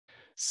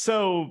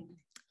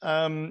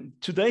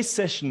Today's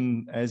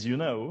session, as you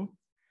know,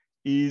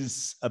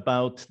 is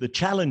about the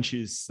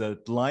challenges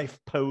that life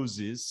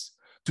poses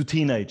to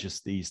teenagers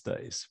these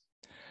days,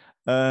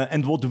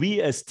 and what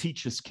we as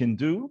teachers can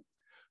do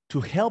to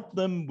help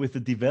them with the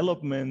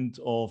development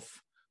of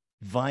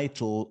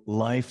vital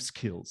life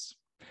skills.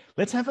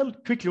 Let's have a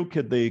quick look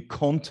at the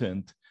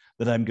content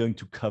that I'm going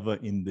to cover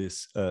in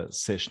this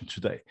session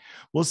today.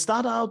 We'll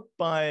start out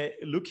by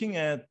looking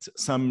at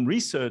some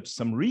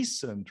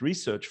recent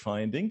research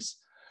findings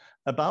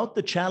about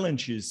the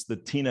challenges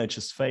that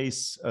teenagers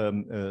face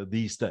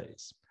these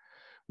days.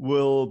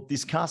 We'll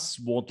discuss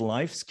what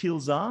life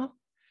skills are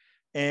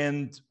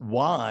and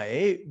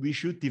why we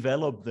should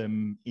develop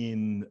them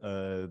in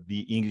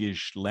the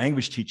English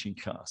language teaching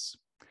class.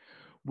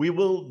 We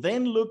will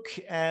then look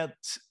at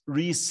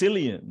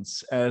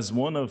resilience as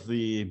one of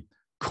the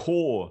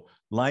core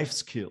life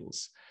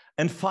skills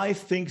and 5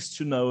 things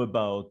to know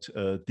about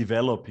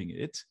developing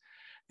it.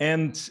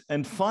 And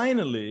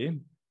finally,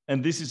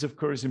 and this is of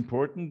course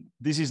important,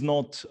 this is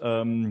not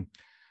a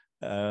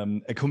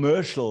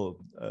commercial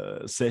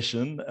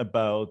session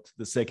about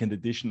the second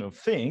edition of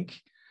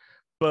Think,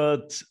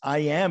 but I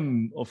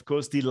am of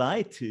course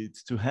delighted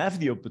to have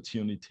the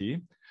opportunity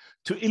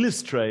to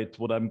illustrate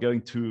what I'm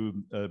going to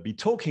be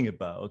talking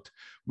about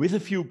with a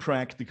few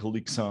practical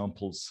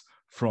examples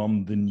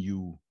from the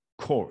new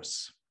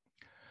course.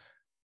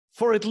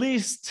 For at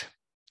least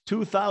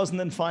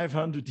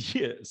 2,500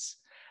 years,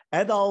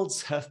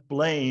 adults have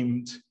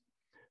blamed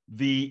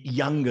the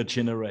younger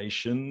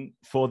generation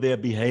for their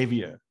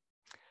behavior.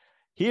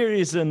 Here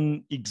is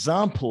an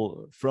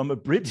example from a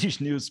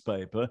British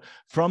newspaper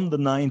from the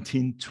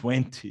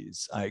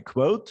 1920s. I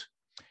quote,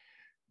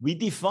 "We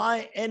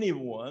defy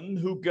anyone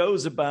who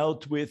goes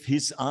about with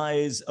his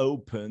eyes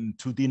open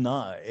to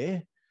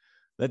deny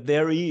that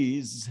there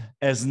is,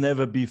 as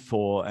never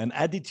before, an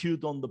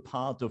attitude on the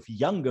part of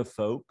younger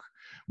folk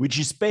which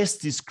is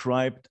best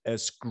described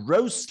as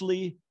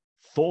grossly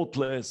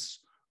thoughtless,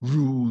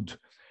 rude,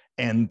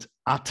 and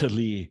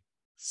utterly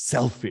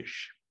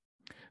selfish."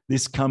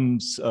 This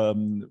comes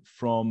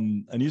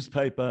from a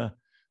newspaper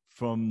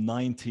from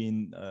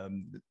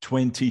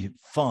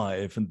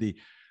 1925, and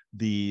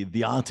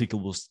the article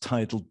was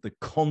titled "The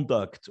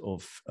Conduct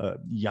of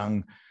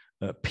Young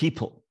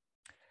People."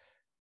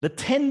 The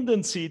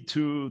tendency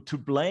to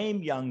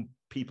blame young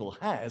people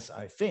has,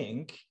 I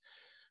think,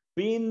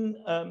 been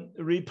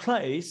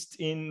replaced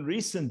in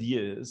recent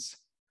years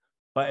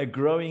by a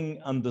growing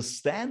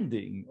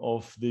understanding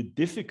of the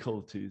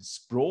difficulties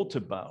brought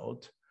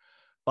about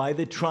by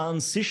the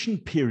transition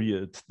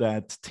period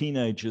that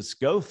teenagers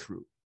go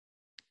through.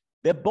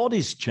 Their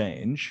bodies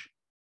change,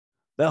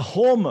 their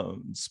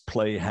hormones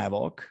play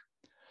havoc.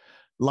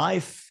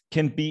 Life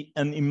can be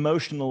an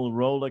emotional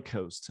roller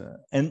coaster,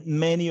 and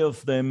many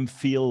of them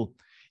feel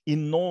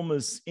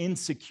enormous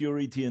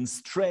insecurity and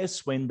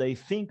stress when they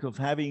think of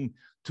having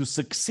to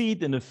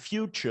succeed in a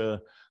future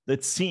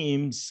that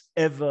seems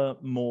ever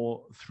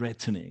more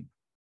threatening.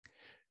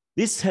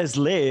 This has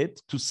led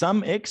to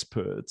some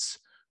experts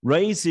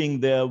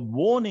raising their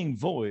warning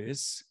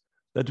voice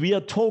that we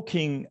are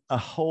talking a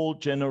whole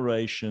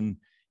generation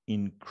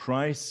in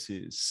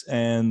crisis.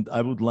 And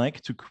I would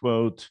like to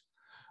quote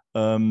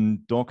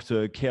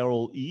Dr.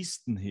 Carol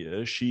Easton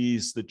here.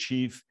 She's the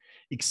chief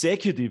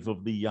executive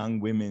of the Young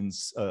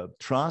Women's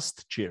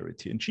Trust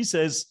charity. And she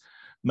says,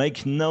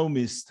 "Make no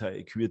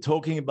mistake, we're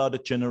talking about a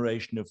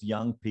generation of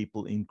young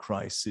people in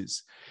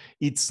crisis.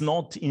 It's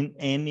not in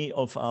any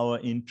of our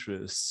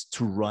interests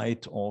to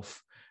write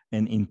off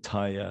an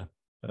entire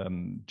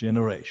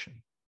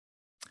generation."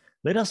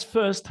 Let us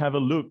first have a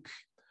look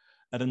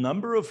at a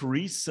number of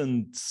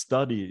recent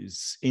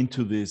studies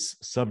into this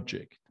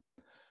subject.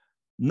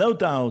 No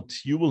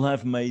doubt you will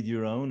have made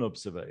your own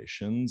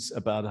observations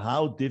about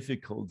how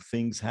difficult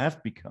things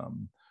have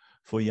become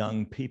for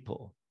young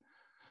people.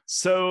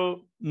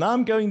 So now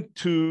I'm going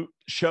to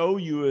show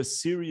you a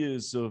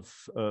series of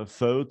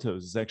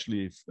photos,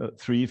 actually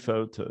 3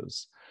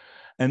 photos.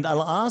 And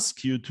I'll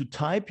ask you to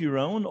type your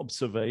own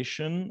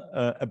observation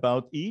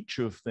about each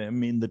of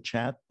them in the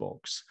chat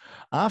box.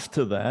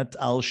 After that,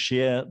 I'll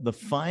share the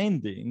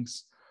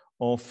findings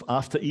of,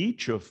 after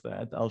each of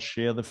that, I'll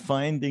share the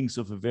findings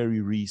of a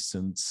very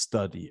recent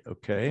study,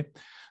 okay?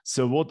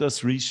 So what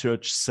does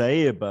research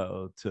say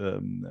about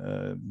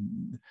the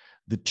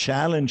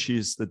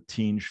challenges that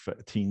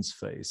teens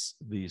face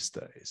these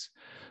days?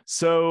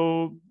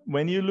 So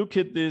when you look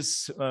at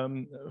this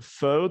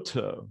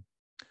photo,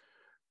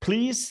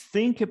 please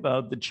think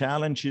about the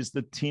challenges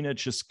that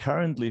teenagers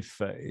currently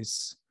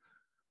face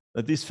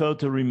that this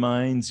photo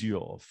reminds you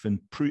of, and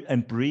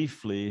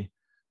briefly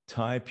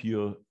type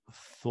your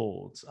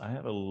thoughts. I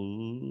have a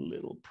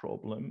little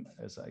problem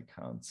as I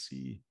can't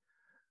see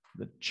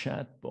the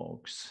chat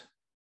box.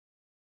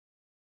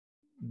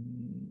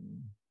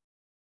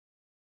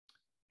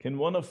 Can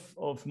one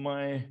of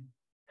my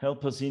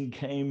helpers in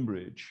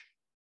Cambridge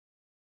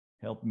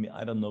help me?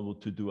 I don't know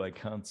what to do. I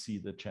can't see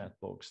the chat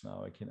box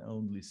now. I can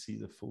only see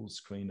the full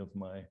screen of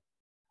my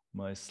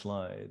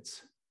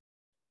slides.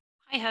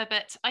 Hi,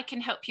 Herbert. I can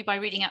help you by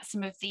reading out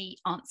some of the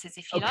answers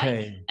if you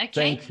Okay, like.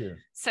 Okay. thank you.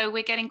 So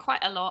we're getting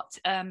quite a lot,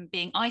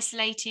 being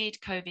isolated,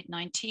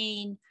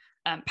 COVID-19,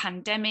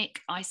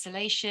 pandemic,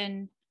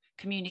 isolation,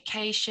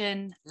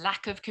 communication,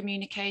 lack of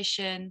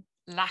communication,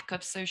 lack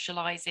of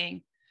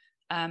socializing.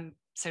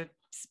 So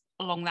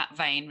along that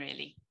vein,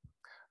 really.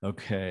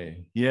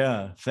 Okay,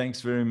 yeah,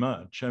 thanks very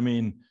much. I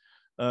mean,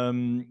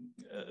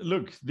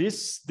 look,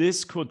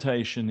 this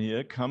quotation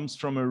here comes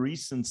from a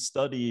recent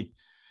study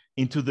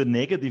into the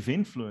negative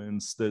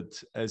influence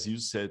that, as you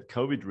said,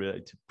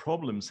 COVID-related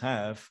problems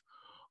have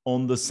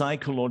on the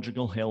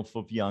psychological health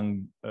of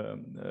young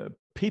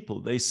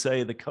people. They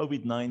say the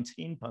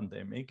COVID-19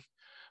 pandemic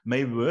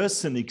may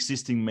worsen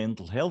existing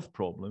mental health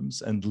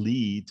problems and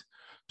lead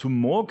to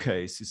more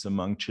cases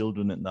among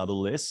children and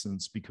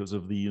adolescents because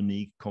of the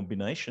unique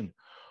combination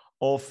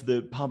of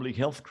the public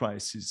health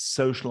crisis,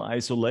 social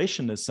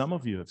isolation, as some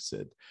of you have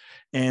said,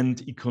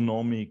 and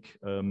economic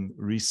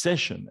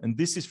recession. And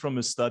this is from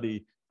a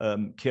study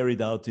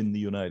carried out in the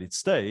United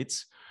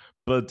States.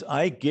 But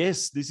I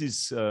guess this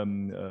is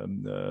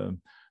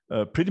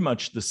pretty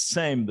much the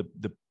same.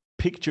 The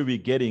picture we're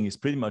getting is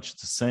pretty much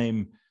the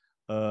same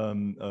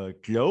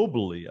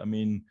globally. I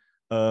mean,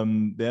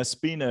 there's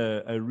been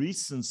a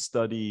recent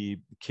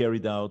study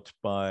carried out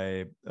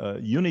by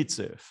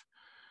UNICEF,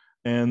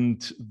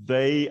 and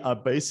they are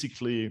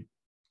basically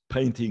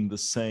painting the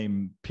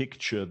same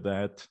picture,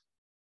 that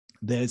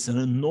there's an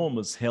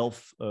enormous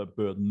health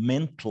burden,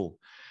 mental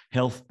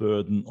health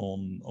burden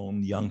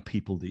on young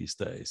people these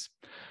days.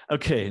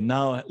 Okay,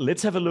 now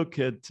let's have a look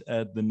at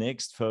the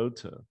next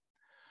photo.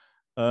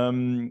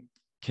 Can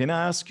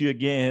I ask you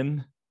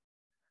again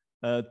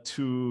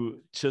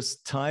to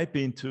just type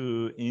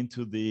into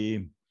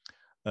the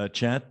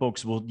chat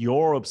box what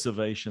your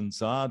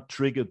observations are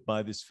triggered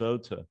by this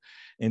photo?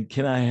 And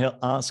can I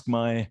ask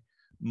my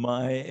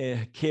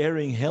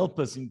caring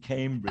helpers in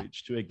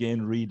Cambridge to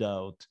again read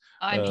out?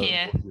 I'm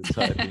here. What you're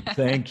typing.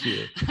 Thank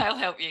you. I'll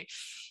help you.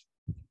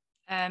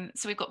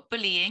 So we've got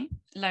bullying,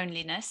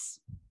 loneliness,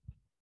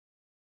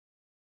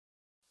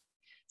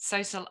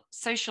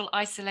 social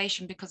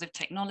isolation because of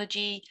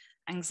technology,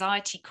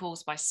 anxiety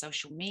caused by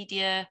social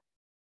media,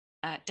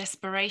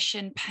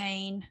 desperation,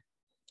 pain,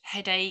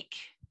 headache,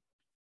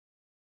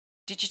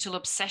 digital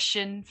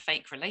obsession,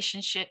 fake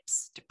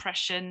relationships,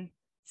 depression,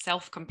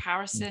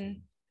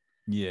 self-comparison,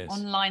 yes,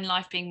 online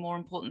life being more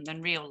important than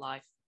real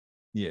life.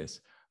 Yes,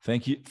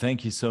 thank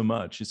you so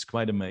much. It's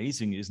quite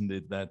amazing, isn't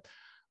it, that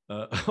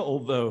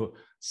although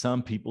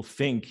some people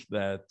think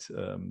that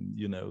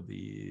you know,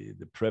 the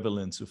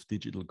prevalence of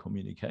digital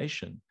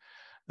communication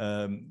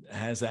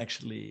has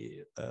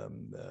actually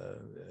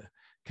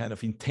kind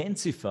of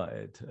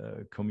intensified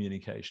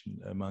communication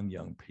among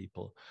young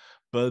people,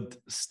 but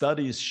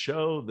studies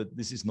show that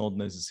this is not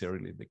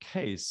necessarily the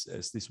case,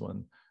 as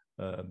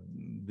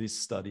this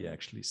study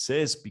actually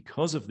says,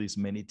 because of these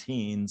many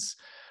teens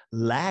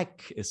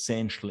lack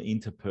essential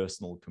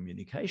interpersonal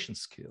communication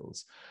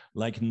skills,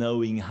 like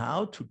knowing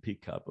how to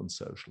pick up on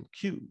social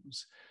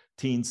cues.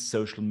 Teens'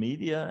 social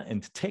media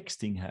and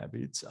texting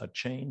habits are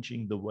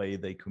changing the way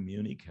they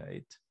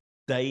communicate,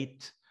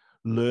 date,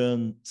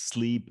 learn,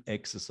 sleep,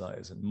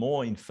 exercise, and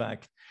more. In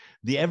fact,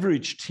 the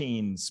average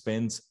teen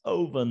spends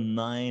over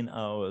 9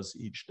 hours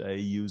each day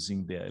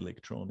using their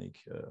electronic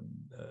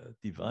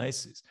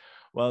devices.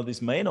 While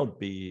this may not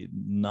be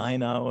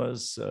 9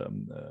 hours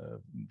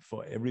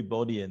for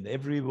everybody and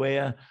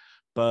everywhere,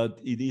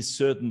 but it is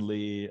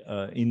certainly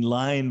in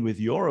line with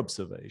your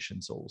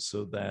observations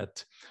also,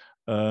 that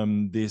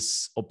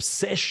this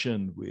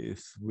obsession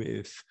with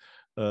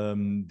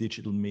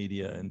digital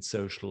media and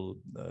social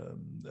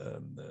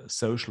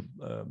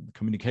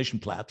communication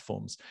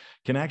platforms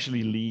can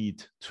actually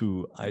lead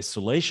to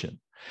isolation.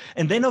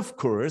 And then, of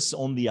course,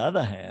 on the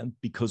other hand,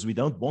 because we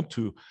don't want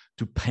to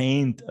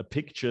paint a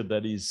picture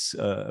that is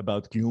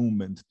about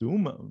gloom and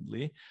doom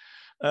only,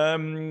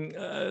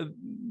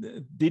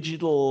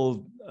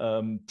 digital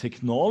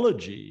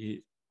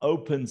technology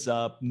opens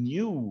up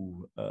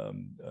new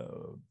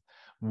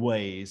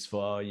ways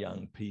for our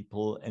young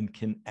people and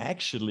can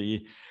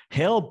actually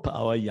help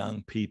our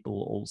young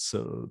people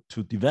also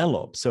to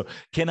develop. So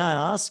can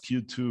I ask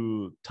you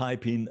to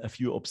type in a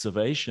few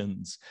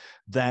observations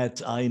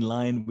that are in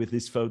line with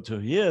this photo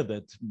here,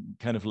 that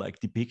kind of like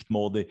depict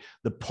more the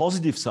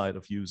positive side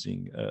of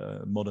using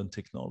modern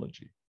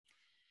technology?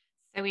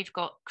 So we've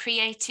got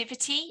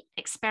creativity,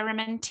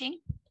 experimenting,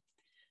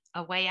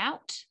 a way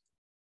out,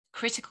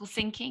 critical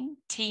thinking,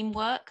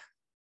 teamwork,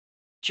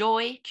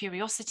 joy,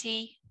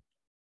 curiosity.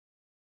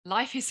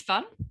 Life is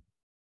fun.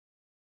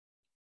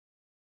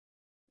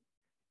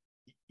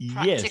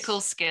 Practical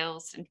Yes.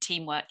 skills and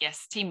teamwork.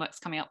 Yes, teamwork's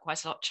coming up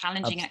quite a lot.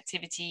 Challenging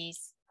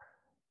activities.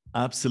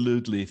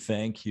 Absolutely,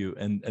 thank you.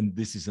 And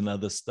this is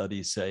another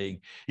study saying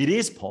it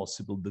is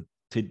possible that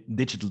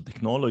digital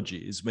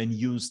technologies, when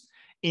used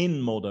in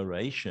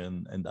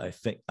moderation, and I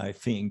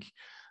think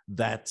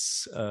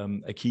that's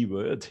a key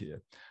word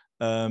here,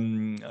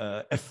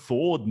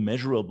 afford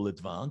measurable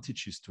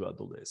advantages to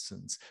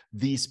adolescents.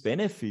 These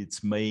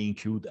benefits may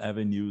include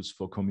avenues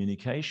for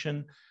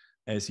communication,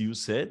 as you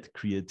said,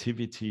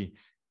 creativity,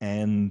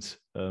 and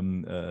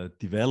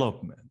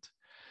development.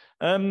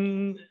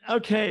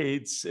 Okay,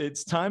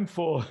 it's time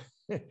for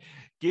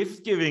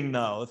gift giving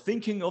now.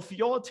 Thinking of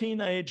your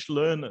teenage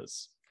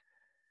learners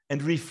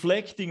and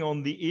reflecting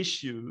on the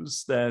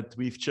issues that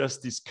we've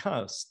just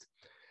discussed.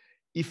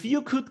 If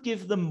you could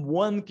give them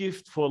one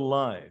gift for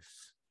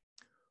life,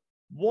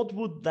 what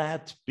would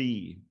that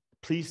be?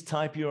 Please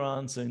type your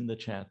answer in the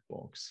chat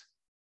box.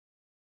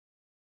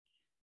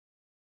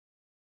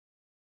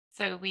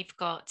 So we've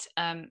got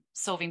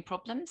solving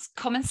problems,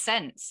 common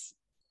sense,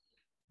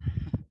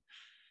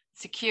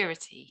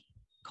 security,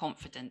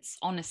 confidence,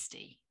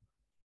 honesty,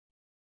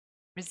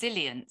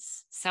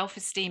 resilience,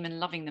 self-esteem and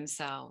loving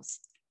themselves,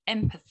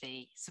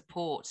 empathy,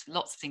 support,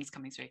 lots of things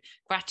coming through,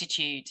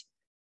 gratitude,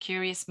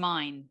 curious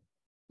mind,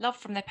 love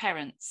from their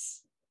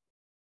parents,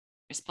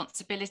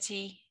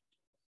 responsibility,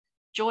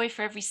 joy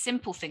for every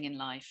simple thing in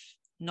life,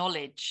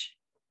 knowledge,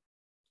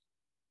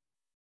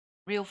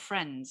 real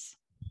friends,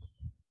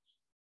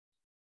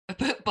 a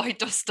book by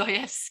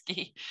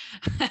Dostoevsky,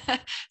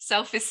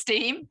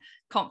 self-esteem,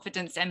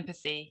 confidence,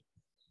 empathy,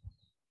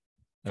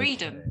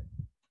 freedom. Okay.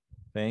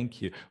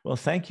 Thank you. Well,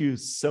 thank you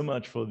so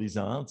much for these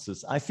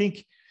answers. I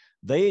think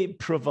they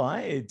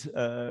provide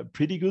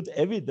pretty good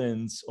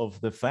evidence of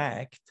the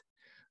fact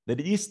that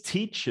it is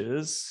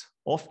teachers,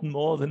 often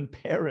more than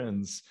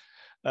parents,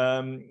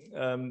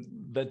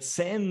 that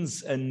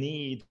sense a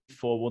need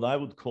for what I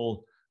would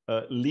call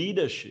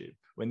leadership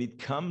when it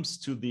comes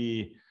to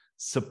the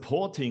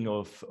supporting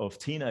of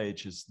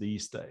teenagers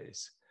these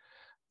days.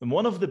 And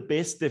one of the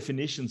best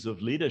definitions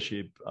of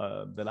leadership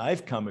that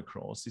I've come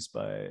across is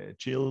by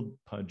Herbert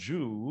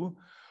Puchta,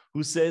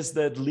 who says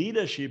that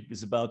leadership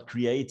is about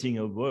creating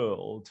a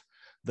world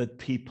that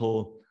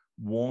people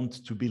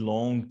want to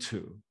belong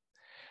to.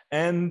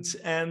 And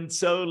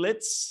so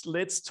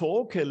let's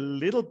talk a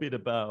little bit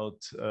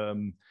about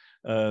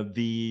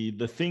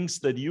the things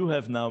that you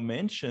have now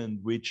mentioned,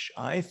 which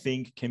I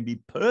think can be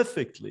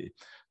perfectly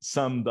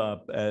summed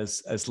up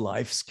as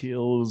life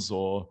skills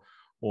or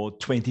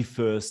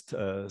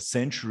 21st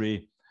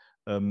century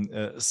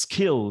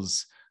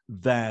skills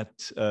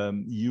that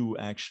you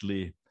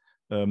actually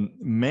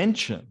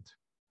mentioned.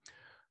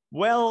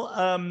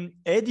 Well,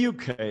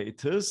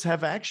 educators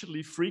have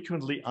actually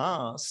frequently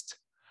asked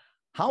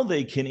how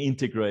they can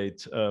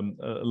integrate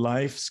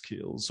life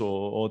skills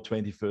or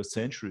 21st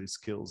century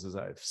skills, as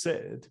I've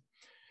said,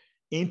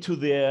 into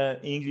their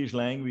English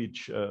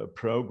language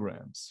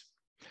programs.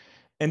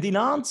 And in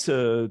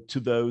answer to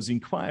those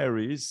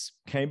inquiries,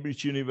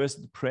 Cambridge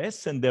University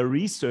Press and their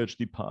research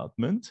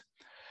department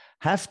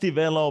have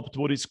developed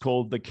what is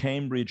called the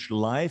Cambridge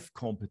Life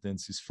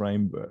Competencies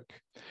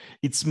Framework.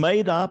 It's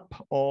made up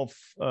of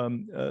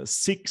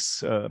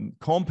 6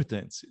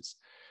 competencies: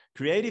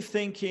 creative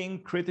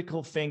thinking,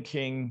 critical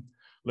thinking,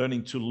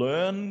 learning to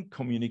learn,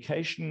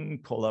 communication,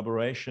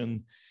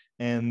 collaboration,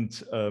 and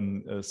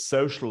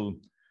social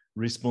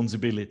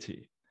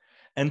responsibility.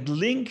 And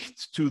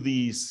linked to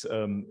these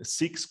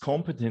 6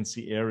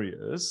 competency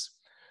areas,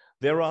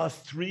 there are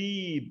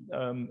 3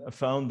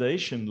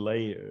 foundation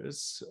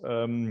layers.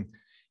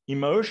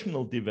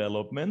 Emotional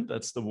development,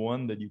 that's the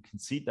one that you can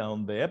see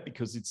down there,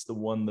 because it's the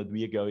one that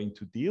we are going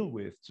to deal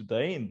with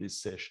today in this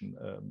session,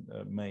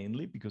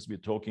 mainly because we're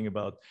talking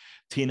about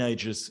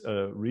teenagers'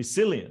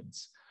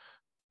 resilience.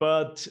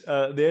 But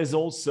there's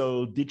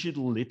also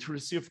digital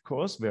literacy, of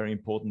course, very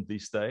important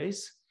these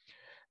days.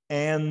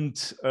 And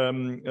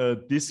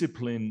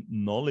discipline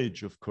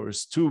knowledge, of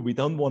course, too. We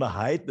don't want to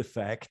hide the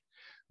fact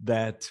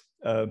that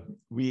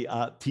we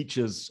are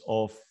teachers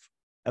of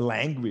a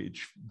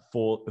language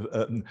for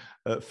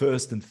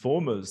first and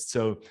foremost.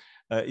 So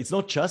it's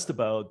not just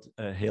about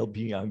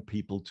helping young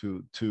people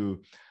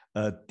to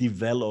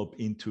develop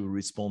into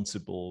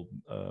responsible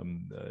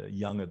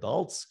young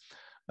adults.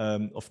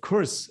 Of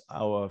course,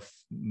 our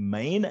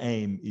main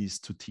aim is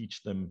to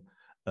teach them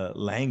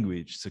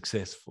language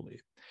successfully.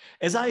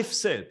 As I've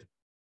said,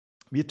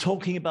 we're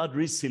talking about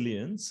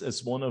resilience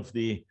as one of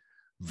the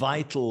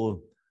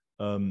vital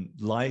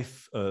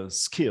life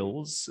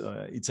skills.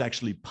 It's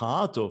actually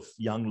part of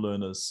young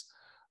learners'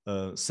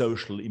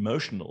 social,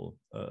 emotional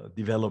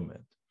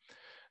development.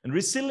 And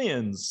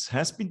resilience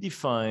has been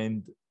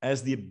defined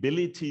as the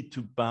ability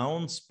to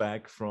bounce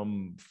back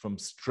from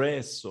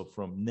stress or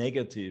from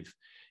negative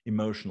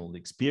emotional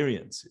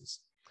experiences.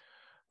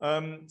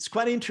 It's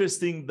quite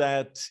interesting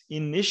that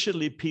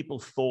initially people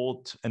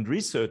thought, and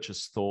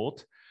researchers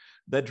thought,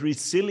 that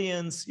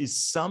resilience is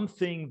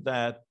something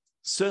that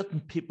certain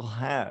people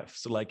have,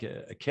 so like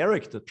a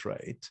character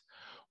trait,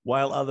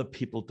 while other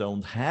people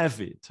don't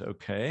have it,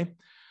 okay?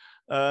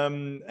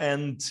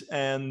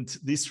 And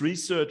this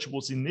research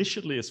was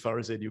initially, as far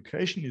as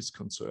education is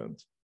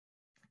concerned,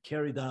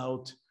 carried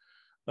out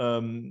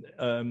in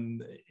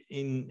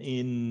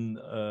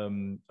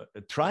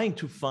trying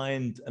to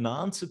find an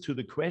answer to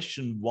the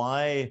question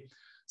why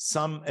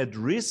some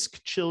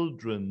at-risk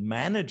children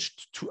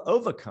managed to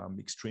overcome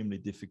extremely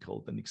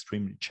difficult and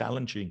extremely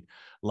challenging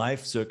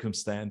life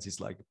circumstances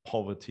like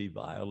poverty,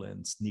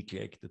 violence,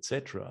 neglect,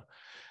 etc.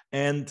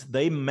 And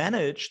they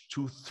managed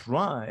to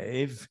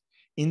thrive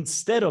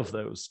instead of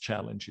those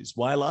challenges,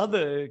 while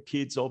other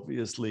kids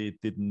obviously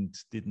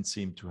didn't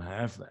seem to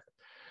have that.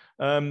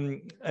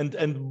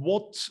 And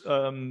what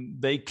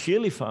they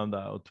clearly found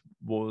out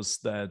was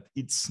that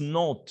it's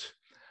not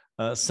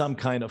some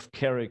kind of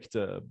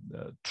character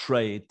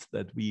trait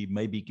that we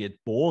maybe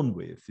get born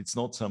with. It's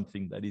not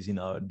something that is in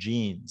our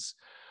genes,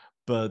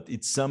 but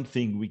it's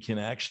something we can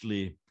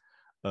actually,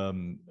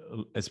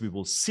 as we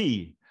will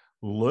see,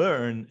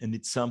 learn, and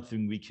it's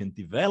something we can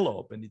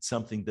develop, and it's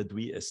something that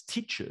we as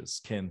teachers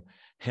can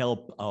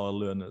help our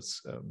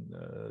learners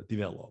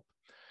develop.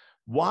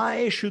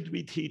 Why should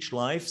we teach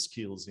life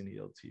skills in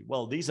ELT?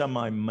 Well, these are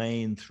my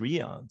main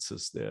three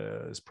answers.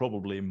 There's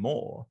probably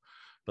more,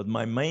 but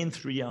my main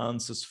three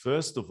answers,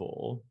 first of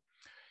all,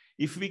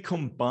 if we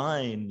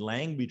combine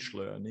language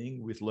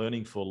learning with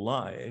learning for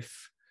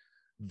life,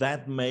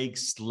 that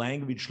makes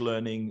language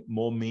learning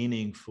more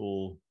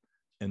meaningful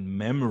and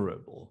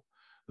memorable.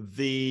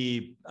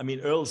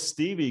 Earl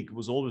Stevick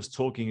was always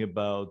talking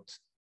about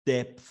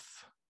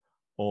depth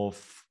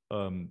of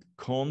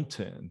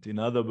content. In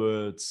other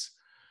words,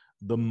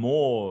 the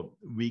more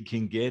we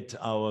can get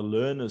our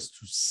learners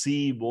to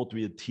see what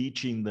we are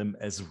teaching them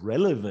as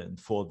relevant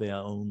for their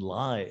own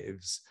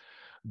lives,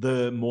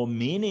 the more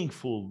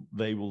meaningful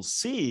they will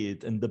see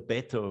it, and the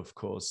better, of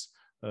course,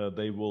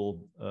 they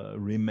will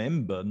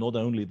remember not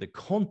only the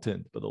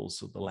content, but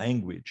also the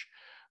language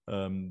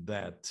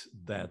that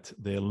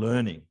they're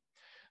learning.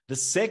 The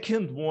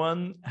second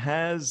one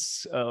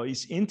is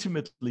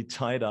intimately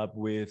tied up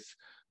with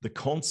the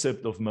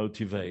concept of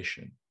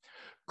motivation.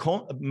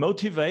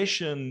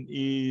 Motivation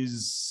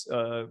is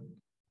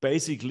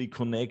basically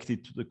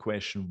connected to the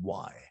question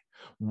why.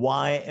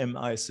 Why am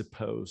I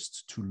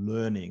supposed to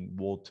learning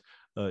what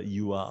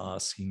you are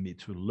asking me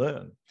to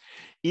learn?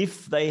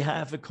 If they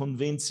have a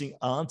convincing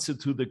answer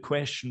to the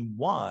question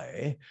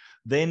why,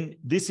 then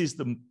this is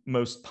the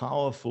most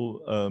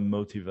powerful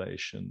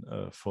motivation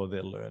for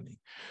their learning.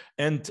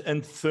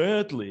 And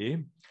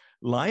thirdly,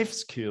 life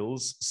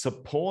skills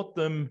support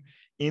them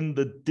in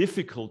the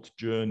difficult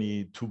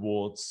journey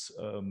towards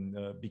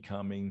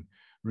becoming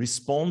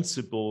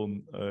responsible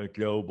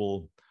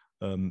global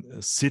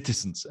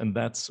citizens. And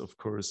that's, of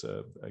course,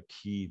 a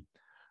key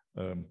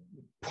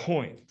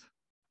point.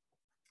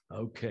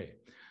 Okay,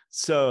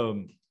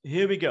 so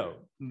here we go.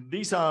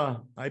 These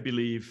are, I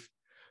believe,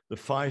 the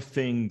 5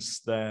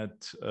 things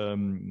that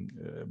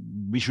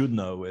we should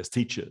know as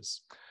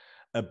teachers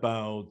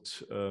about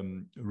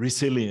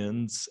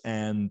resilience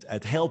and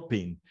at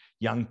helping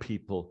young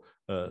people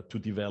to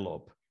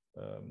develop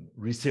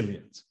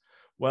resilience.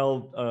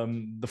 Well,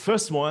 the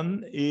first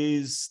one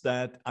is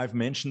that I've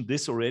mentioned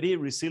this already.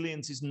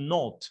 Resilience is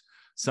not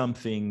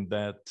something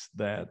that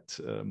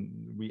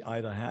we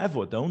either have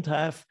or don't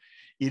have.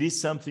 It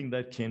is something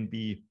that can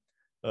be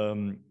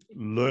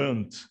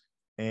learned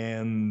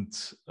and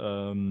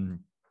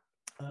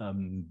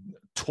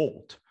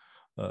taught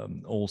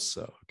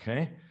also.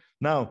 Okay.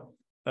 Now,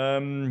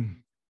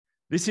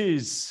 this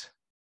is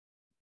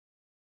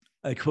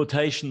a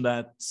quotation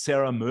that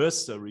Sarah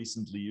Mercer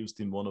recently used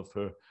in one of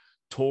her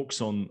talks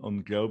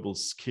on global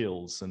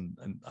skills, and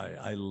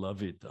I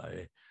love it.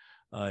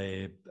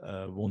 I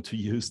want to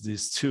use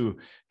this too.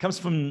 It comes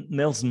from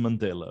Nelson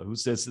Mandela, who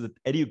says that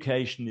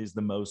education is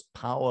the most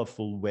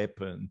powerful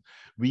weapon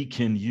we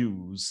can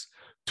use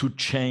to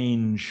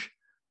change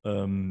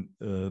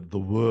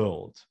the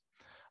world.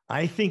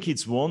 I think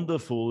it's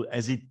wonderful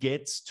as it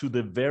gets to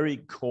the very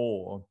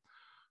core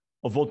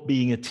of what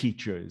being a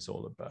teacher is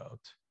all about.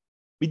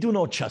 We do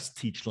not just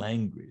teach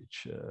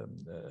language,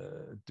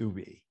 do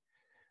we?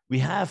 We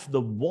have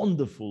the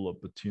wonderful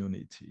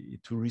opportunity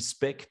to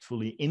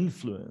respectfully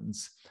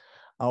influence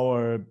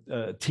our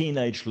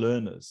teenage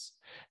learners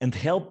and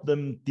help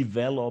them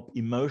develop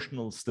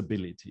emotional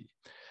stability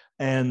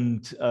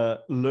and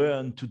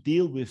learn to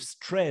deal with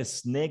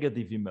stress,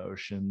 negative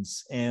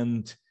emotions,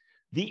 and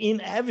the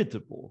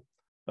inevitable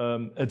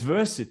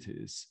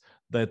adversities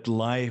that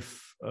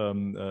life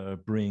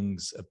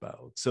brings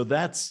about. So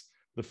that's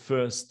the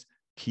first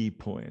key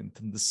point.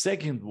 And the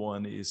second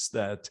one is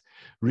that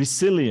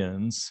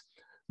resilience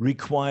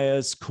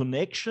requires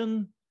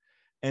connection,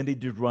 and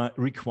it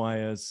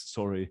requires,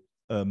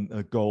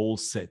 a goal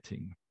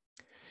setting.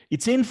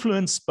 It's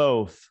influenced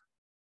both,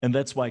 and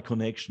that's why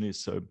connection is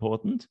so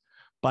important,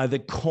 by the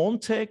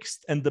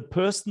context and the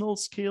personal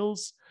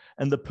skills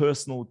and the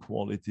personal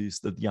qualities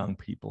that young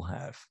people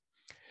have.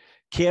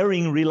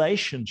 Caring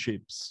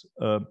relationships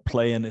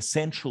play an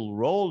essential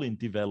role in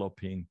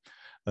developing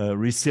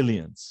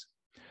resilience.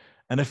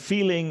 And a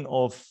feeling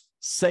of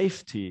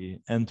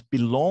safety and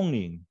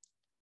belonging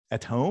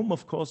at home,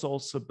 of course,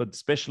 also, but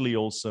especially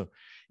also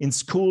in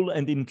school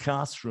and in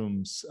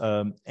classrooms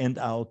and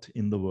out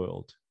in the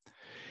world.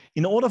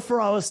 In order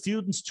for our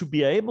students to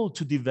be able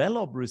to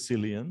develop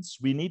resilience,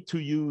 we need to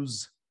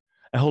use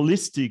a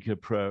holistic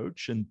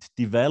approach and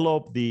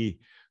develop the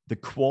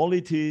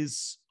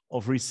qualities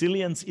of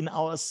resilience in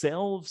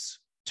ourselves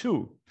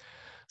too.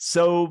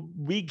 So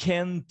we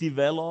can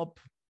develop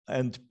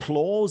and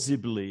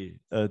plausibly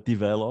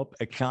develop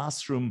a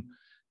classroom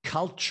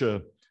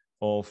culture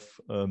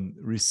of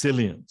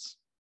resilience.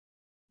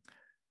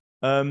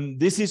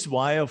 This is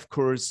why, of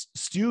course,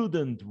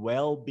 student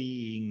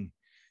well-being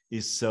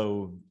is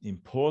so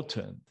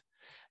important.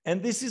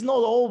 And this is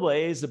not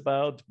always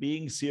about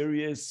being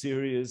serious.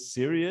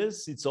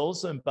 It's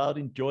also about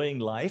enjoying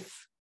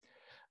life.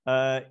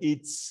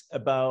 It's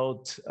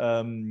about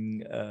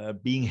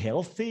being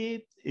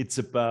healthy. It's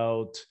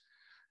about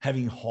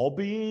having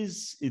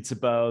hobbies. It's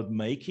about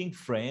making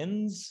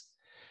friends.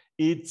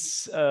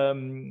 It's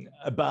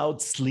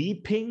about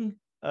sleeping.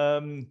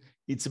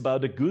 It's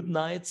about a good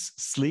night's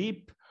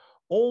sleep.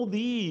 All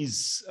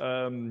these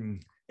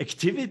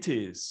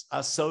activities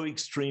are so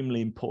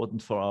extremely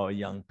important for our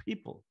young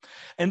people.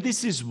 And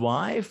this is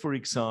why, for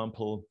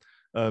example,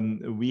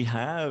 we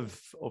have,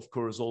 of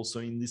course, also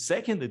in the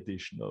second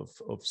edition of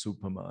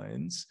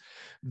Superminds,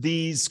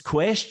 these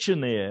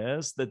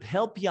questionnaires that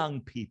help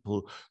young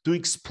people to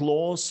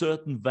explore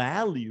certain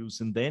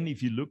values. And then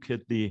if you look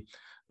at the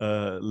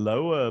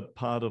lower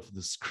part of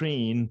the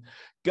screen,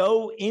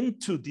 go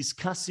into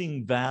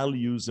discussing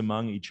values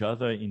among each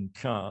other in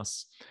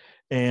class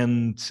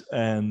and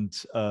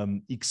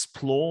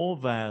explore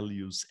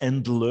values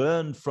and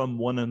learn from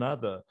one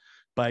another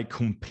by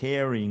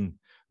comparing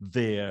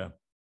their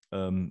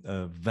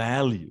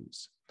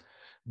values.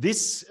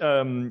 This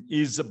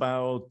is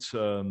about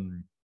a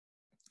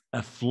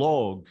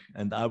vlog,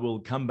 and I will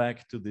come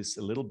back to this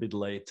a little bit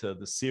later.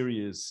 The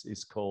series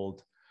is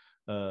called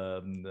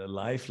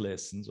life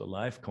lessons or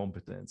life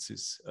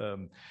competencies.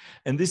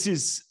 And this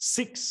is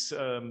 6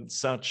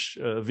 such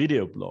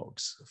video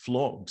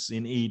vlogs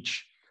in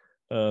each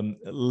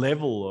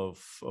level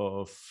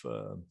of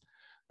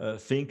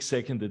Think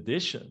Second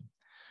Edition,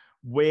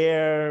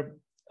 where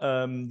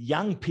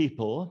young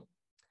people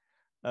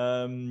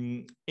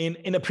in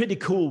a pretty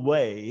cool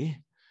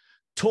way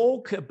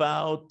talk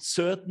about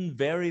certain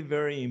very,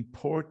 very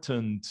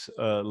important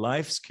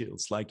life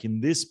skills, like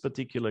in this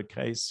particular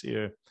case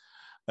here,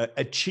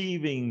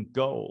 achieving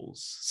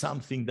goals,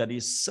 something that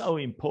is so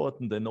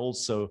important and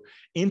also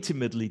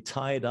intimately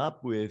tied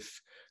up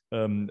with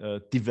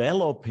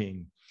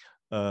developing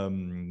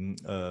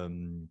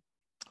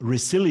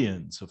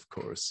resilience, of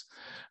course.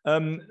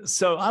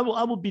 So I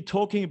will be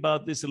talking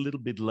about this a little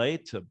bit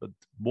later, but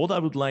what I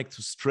would like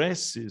to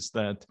stress is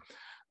that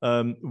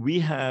we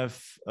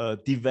have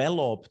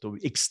developed or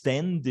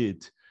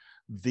extended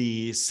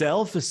the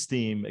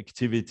self-esteem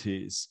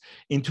activities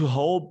into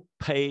whole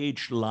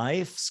page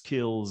life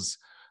skills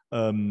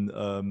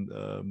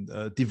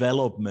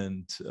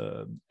development,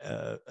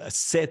 a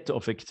set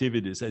of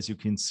activities, as you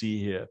can see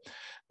here,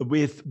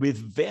 with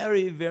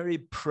very, very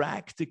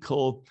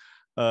practical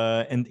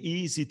and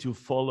easy to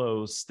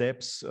follow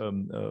steps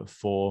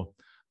for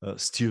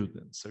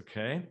students,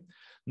 okay?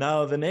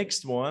 Now, the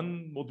next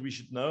one, what we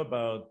should know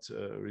about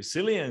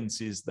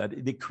resilience is that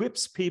it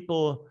equips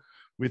people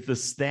with the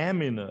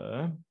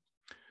stamina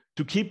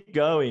to keep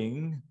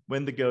going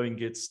when the going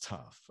gets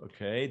tough,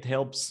 okay? It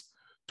helps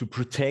to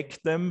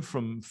protect them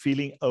from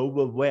feeling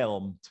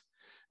overwhelmed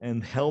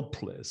and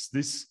helpless.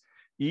 This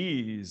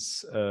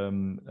is a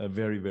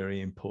very,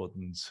 very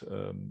important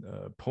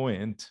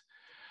point.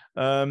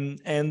 And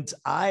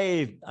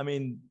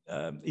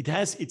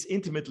it's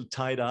intimately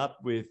tied up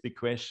with the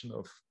question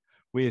of,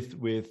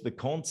 with the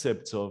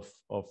concepts of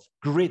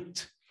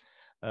grit.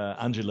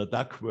 Angela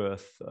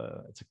Duckworth,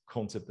 it's a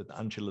concept that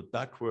Angela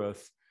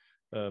Duckworth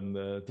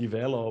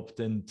developed,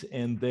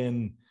 and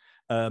then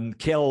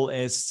Carol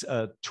S.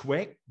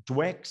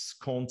 Dweck's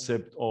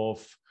concept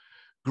of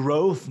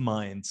growth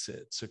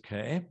mindsets,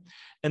 okay?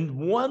 And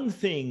one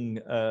thing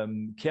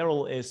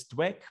Carol S.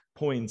 Dweck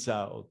points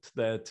out,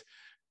 that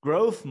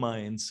growth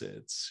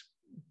mindsets,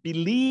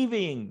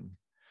 believing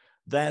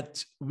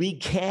that we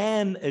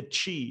can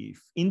achieve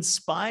in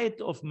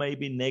spite of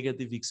maybe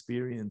negative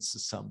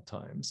experiences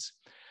sometimes,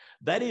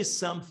 that is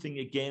something,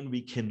 again,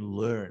 we can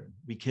learn.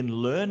 We can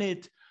learn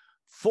it,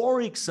 for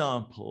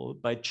example,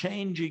 by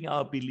changing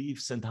our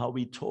beliefs and how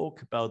we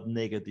talk about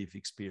negative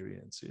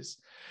experiences.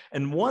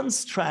 And one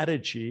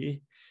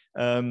strategy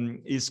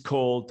is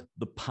called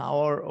the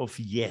power of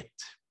yet.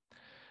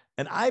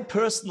 And I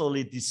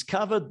personally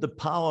discovered the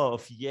power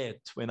of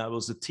yet when I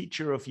was a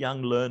teacher of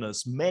young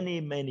learners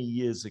many, many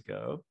years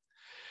ago.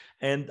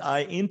 And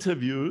I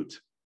interviewed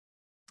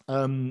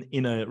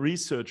in a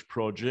research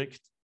project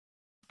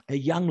a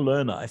young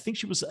learner. I think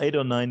she was 8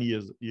 or 9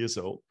 years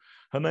old.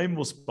 Her name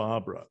was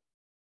Barbara.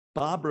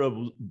 Barbara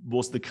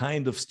was the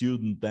kind of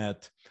student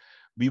that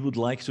we would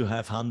like to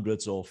have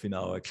hundreds of in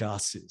our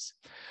classes.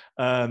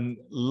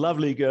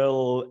 Lovely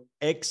girl,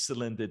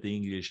 excellent at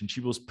English, and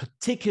she was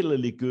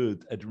particularly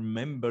good at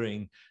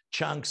remembering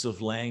chunks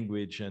of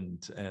language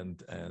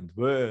and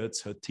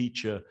words her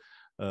teacher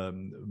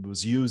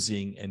was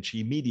using, and she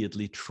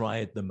immediately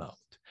tried them out.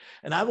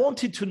 And I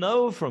wanted to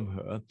know from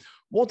her,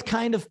 what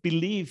kind of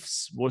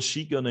beliefs was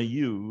she going to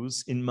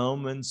use in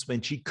moments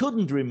when she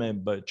couldn't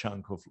remember a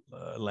chunk of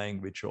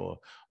language or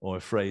a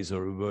phrase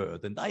or a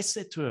word? And I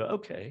said to her,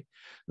 okay,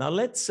 now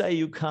let's say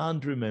you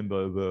can't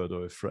remember a word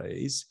or a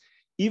phrase,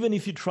 even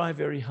if you try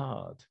very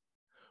hard.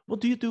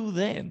 What do you do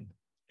then?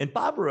 And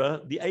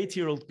Barbara, the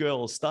 8-year-old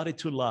girl, started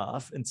to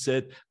laugh and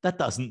said, that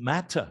doesn't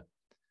matter.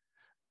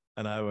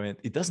 And I went,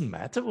 it doesn't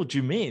matter? What do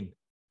you mean?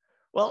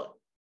 Well,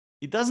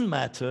 it doesn't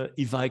matter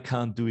if I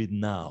can't do it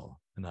now.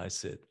 And I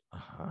said,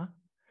 uh-huh.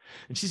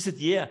 And she said,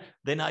 yeah,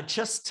 then I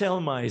just tell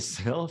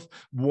myself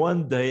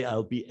one day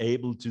I'll be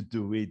able to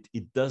do it.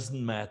 It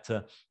doesn't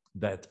matter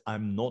that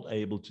I'm not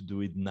able to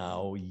do it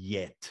now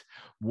yet.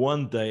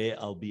 One day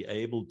I'll be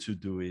able to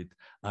do it.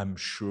 I'm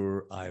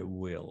sure I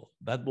will.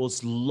 That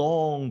was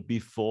long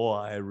before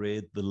I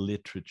read the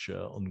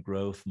literature on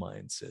growth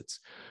mindsets.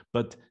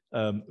 But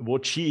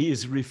what she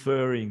is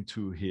referring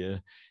to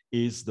here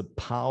is the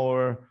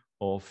power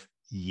of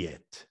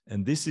yet.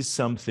 And this is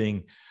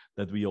something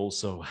that we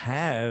also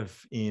have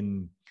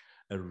in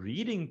a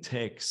reading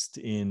text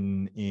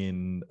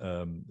in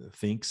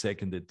Think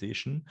Second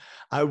Edition.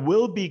 I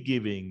will be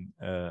giving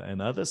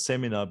another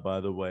seminar,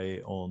 by the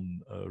way,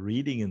 on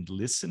reading and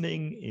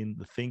listening in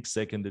the Think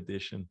Second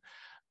Edition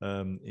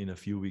in a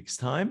few weeks'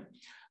 time.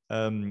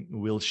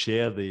 We'll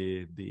share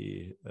the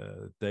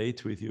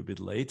date with you a bit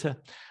later.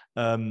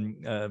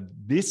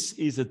 This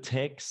is a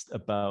text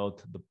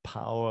about the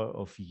power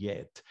of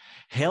yet.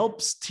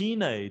 Helps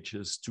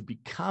teenagers to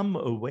become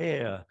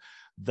aware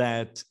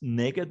that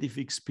negative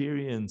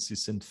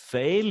experiences and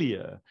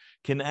failure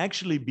can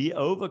actually be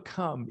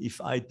overcome if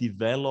I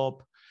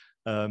develop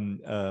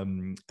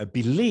a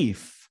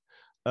belief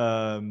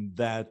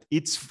that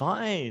it's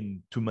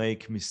fine to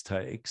make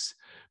mistakes,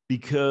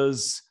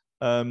 because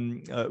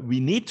we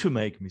need to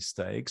make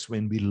mistakes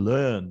when we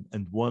learn.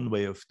 And one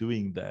way of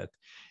doing that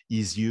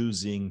is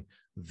using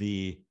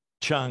the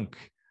chunk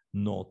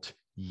not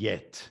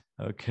yet.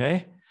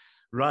 Okay,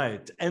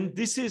 right. And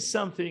this is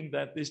something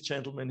that this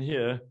gentleman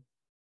here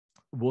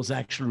was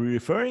actually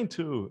referring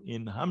to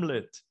in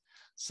Hamlet,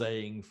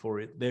 saying,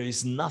 for it, there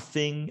is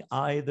nothing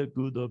either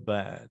good or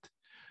bad.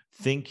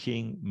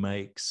 Thinking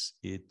makes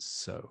it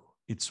so.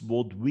 It's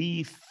what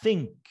we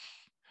think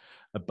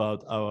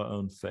about our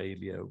own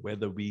failure,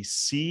 whether we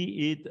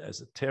see it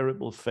as a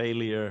terrible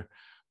failure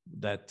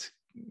that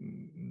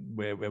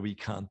where we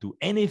can't do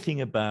anything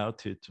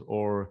about it,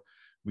 or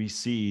we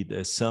see it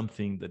as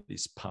something that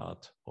is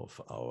part of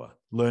our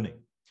learning.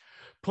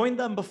 Point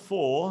number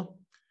 4,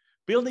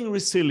 building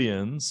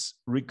resilience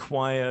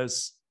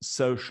requires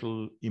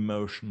social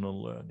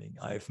emotional learning.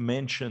 I've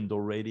mentioned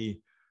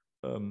already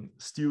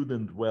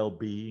student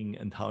well-being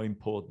and how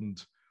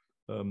important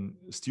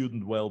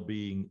student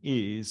well-being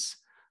is.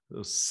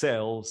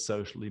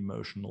 Social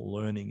emotional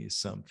learning is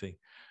something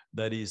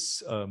that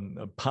is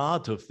a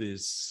part of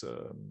this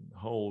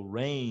whole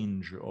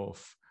range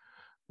of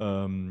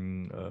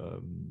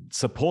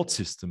support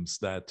systems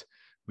that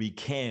we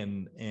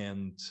can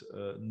and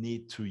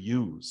need to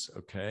use,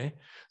 okay?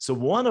 So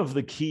one of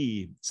the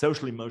key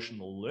social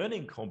emotional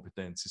learning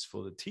competencies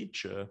for the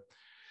teacher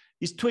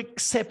is to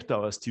accept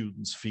our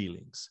students'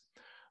 feelings.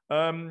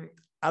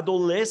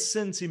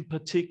 Adolescents in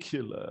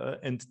particular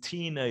and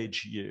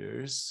teenage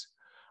years,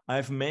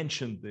 I've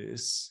mentioned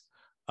this,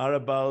 are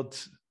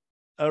about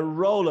a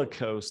roller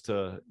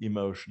coaster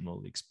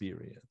emotional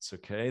experience,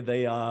 okay?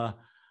 They are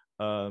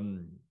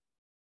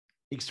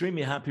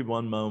extremely happy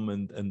one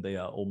moment and they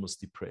are almost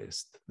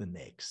depressed the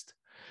next.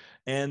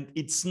 And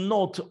it's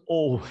not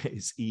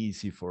always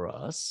easy for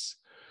us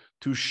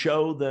to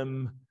show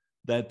them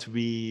that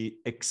we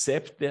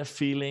accept their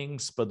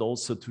feelings, but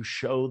also to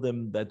show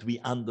them that we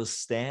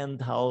understand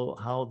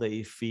how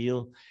they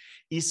feel,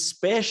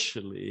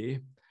 especially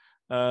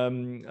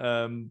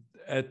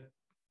at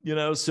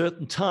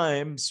certain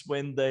times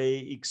when they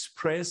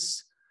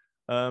express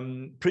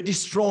pretty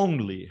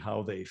strongly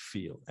how they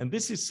feel. And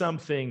this is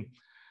something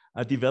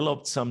I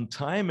developed some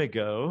time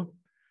ago,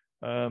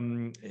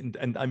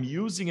 and I'm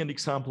using an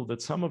example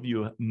that some of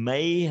you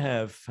may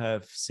have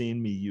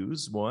seen me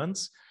use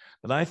once,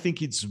 but I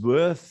think it's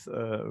worth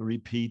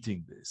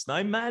repeating this. Now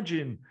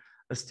imagine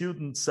a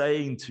student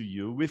saying to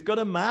you, we've got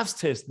a maths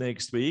test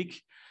next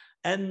week,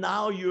 and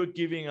now you're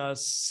giving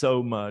us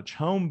so much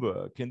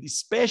homework, and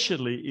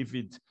especially if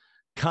it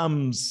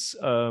comes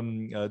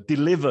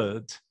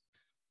delivered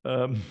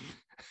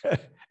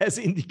as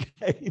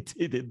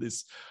indicated in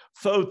this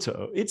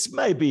photo. It's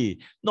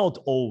maybe not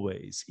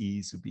always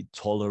easy to be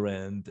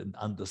tolerant and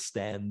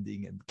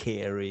understanding and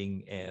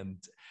caring and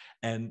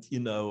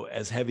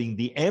as having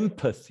the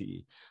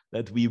empathy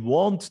that we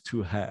want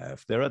to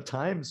have. There are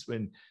times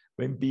when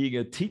being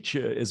a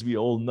teacher, as we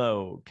all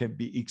know, can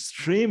be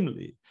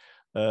extremely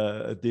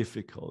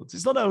difficult.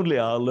 It's not only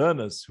our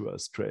learners who are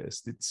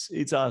stressed,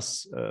 it's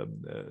us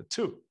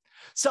too.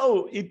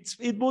 So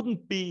it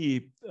wouldn't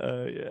be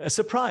a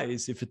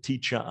surprise if a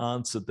teacher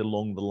answered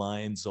along the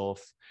lines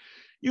of,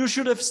 you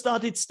should have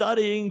started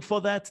studying for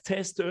that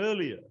test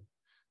earlier.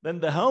 then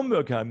the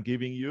homework I'm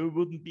giving you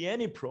wouldn't be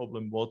any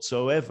problem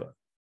whatsoever.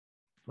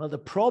 Well, the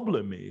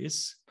problem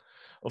is,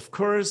 of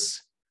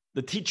course,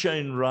 the teacher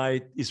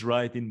is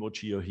right in what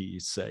she or he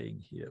is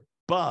saying here.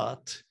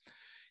 But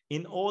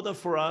in order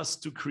for us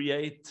to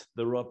create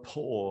the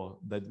rapport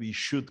that we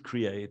should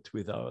create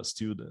with our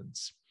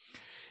students,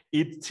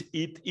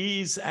 it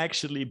is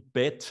actually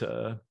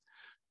better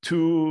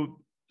to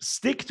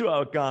stick to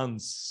our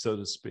guns, so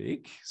to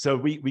speak. So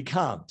we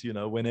can't,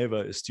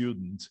 whenever a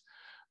student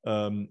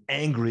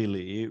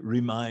angrily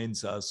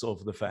reminds us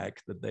of the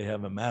fact that they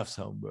have a maths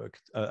homework,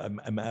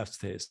 a maths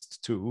test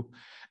too,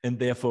 and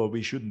therefore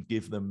we shouldn't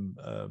give them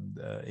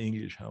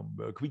English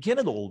homework. We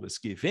cannot always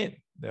give in.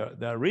 There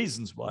are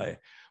reasons why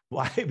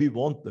we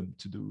want them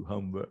to do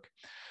homework.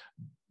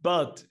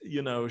 But,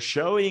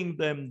 showing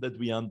them that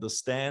we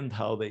understand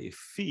how they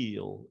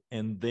feel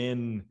and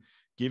then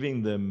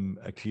giving them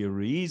a clear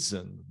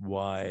reason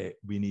why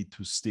we need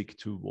to stick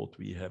to what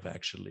we have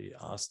actually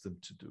asked them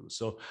to do.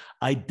 So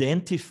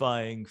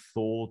identifying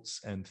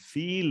thoughts and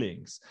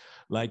feelings,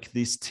 like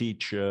this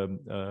teacher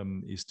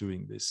is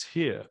doing this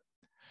here.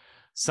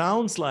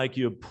 Sounds like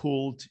you're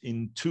pulled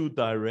in two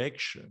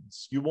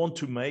directions. You want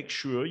to make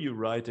sure you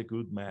write a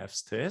good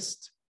maths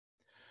test.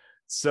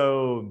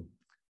 So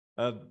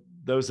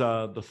those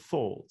are the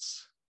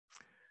thoughts.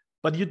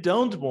 But you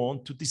don't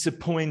want to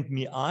disappoint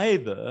me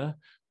either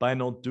by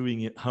not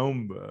doing it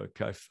homework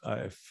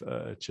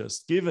I've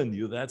just given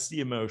you. That's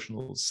the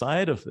emotional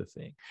side of the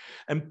thing.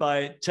 And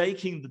by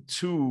taking the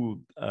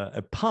two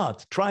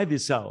apart, try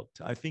this out.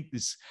 I think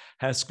this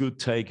has good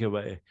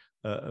takeaway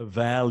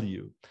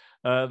value.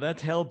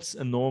 That helps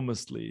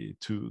enormously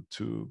to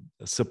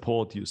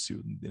support your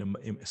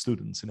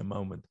students in a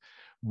moment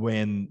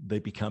when they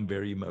become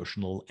very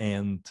emotional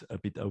and a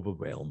bit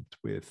overwhelmed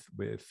with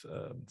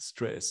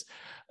stress.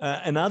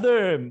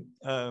 Another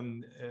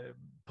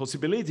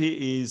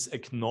possibility is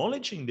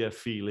acknowledging their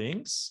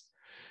feelings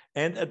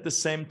and at the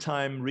same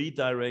time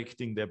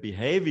redirecting their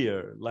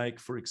behavior. Like,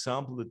 for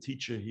example, the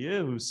teacher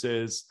here who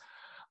says,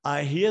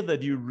 I hear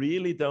that you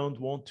really don't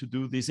want to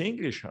do this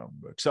English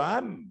homework. So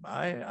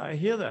I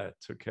hear that,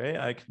 okay?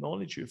 I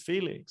acknowledge your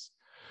feelings.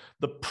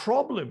 The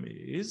problem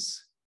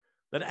is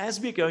that as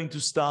we're going to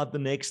start the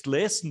next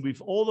lesson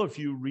with all of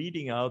you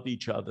reading out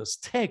each other's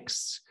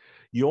texts,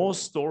 your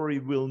story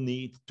will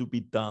need to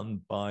be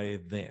done by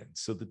then.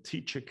 So the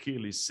teacher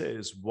clearly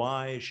says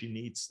why she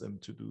needs them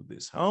to do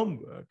this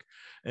homework.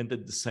 And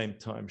at the same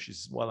time, she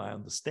says, well, I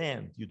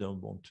understand you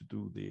don't want to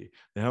do the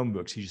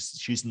homework.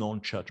 She's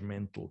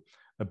non-judgmental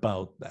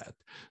about that.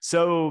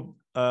 So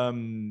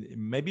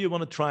maybe you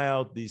want to try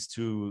out these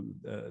two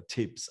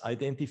tips,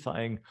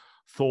 identifying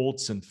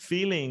thoughts and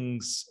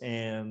feelings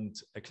and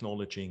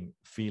acknowledging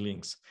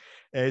feelings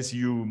as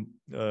you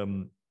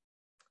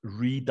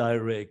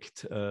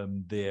redirect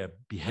their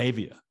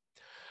behavior.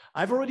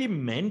 I've already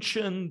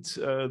mentioned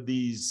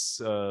these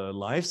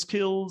life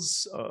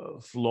skills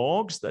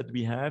vlogs that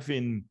we have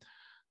in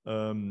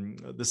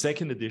the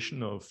second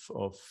edition of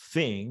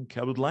Think.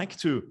 I would like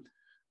to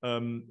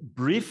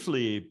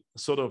briefly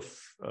sort of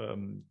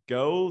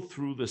go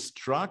through the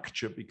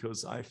structure,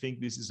 because I think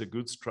this is a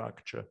good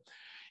structure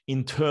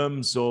in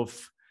terms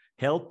of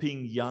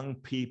helping young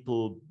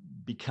people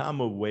become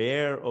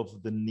aware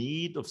of the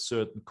need of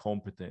certain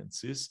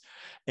competencies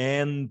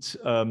and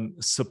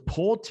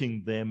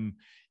supporting them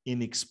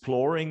in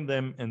exploring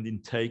them and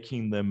in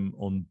taking them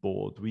on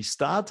board. We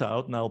start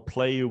out, and I'll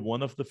play you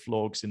one of the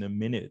vlogs in a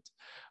minute.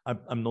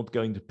 I'm not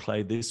going to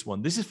play this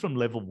one. This is from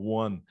level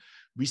 1.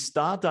 We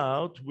start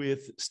out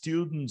with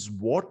students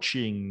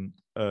watching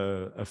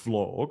a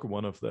vlog,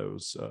 one of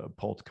those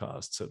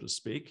podcasts, so to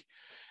speak,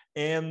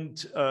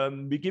 and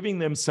we're giving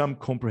them some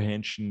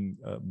comprehension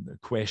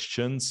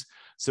questions.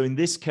 So in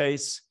this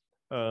case,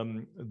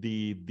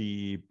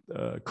 the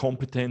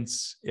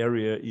competence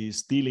area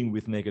is dealing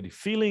with negative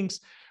feelings.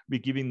 We're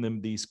giving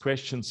them these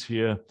questions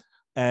here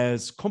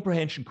as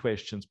comprehension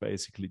questions,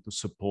 basically, to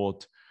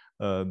support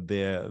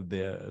their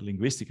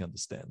linguistic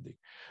understanding.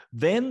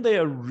 Then they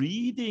are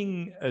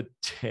reading a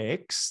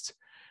text,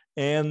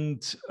 and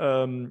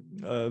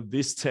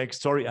this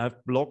text, sorry,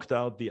 I've blocked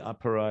out the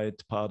upper right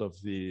part of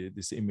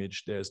this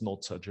image. There's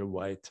not such a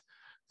white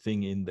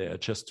thing in there,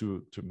 just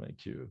to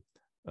make you,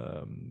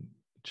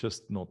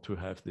 just not to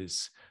have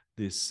this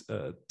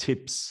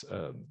tips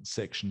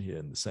section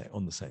here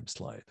on the same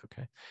slide,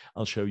 okay?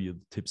 I'll show you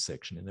the tips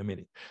section in a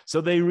minute.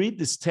 So they read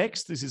this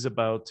text. This is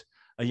about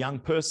a young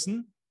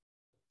person,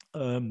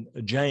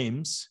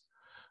 James,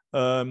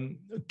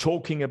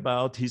 talking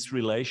about his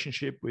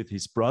relationship with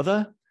his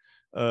brother,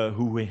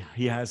 who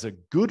he has a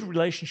good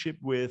relationship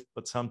with,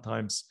 but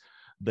sometimes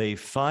they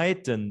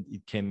fight and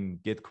it can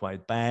get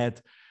quite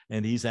bad.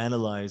 And he's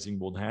analyzing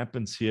what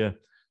happens here.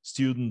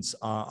 Students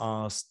are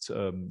asked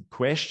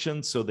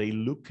questions, so they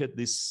look at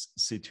this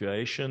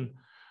situation.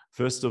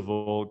 First of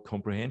all,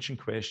 comprehension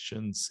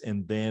questions,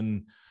 and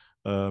then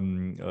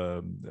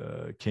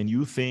can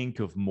you think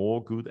of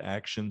more good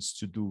actions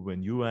to do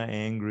when you are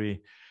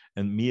angry?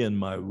 And me and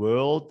my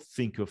world,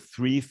 think of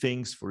 3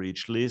 things for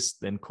each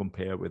list, then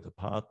compare with a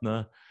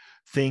partner.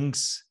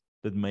 things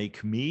that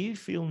make me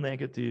feel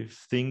negative,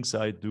 things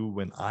I do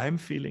when I'm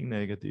feeling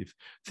negative,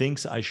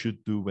 things I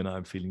should do when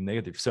I'm feeling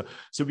negative. So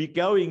we're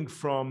going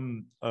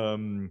from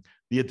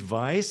the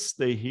advice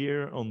they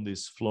hear on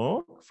this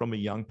floor from a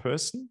young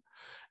person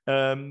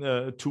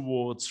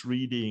towards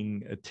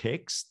reading a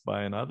text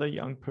by another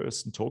young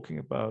person talking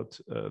about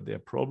their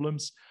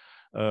problems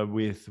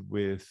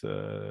with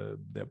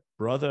their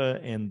brother,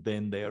 and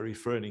then they are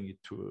referring it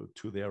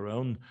to their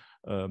own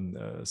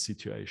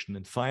situation.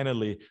 And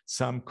finally,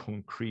 some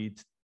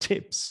concrete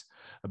tips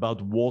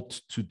about what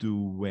to do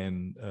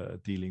when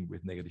dealing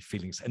with negative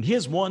feelings. And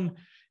here's one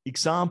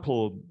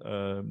example,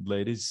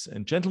 ladies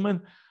and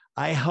gentlemen.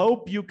 I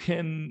hope you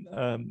can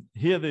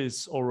hear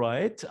this all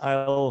right.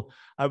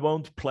 I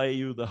won't play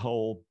you the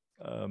whole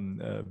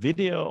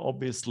video,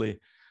 obviously.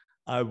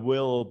 I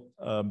will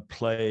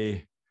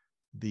play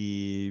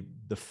the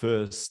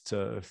first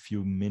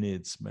few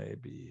minutes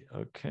maybe.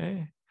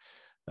 Okay.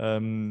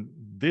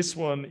 This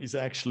one is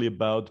actually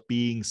about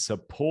being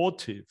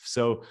supportive.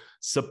 So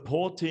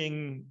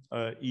supporting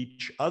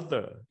each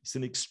other is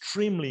an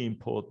extremely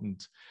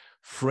important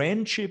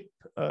friendship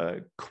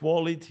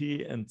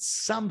quality and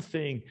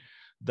something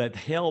that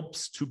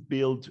helps to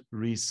build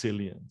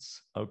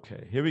resilience.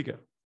 Okay, here we go.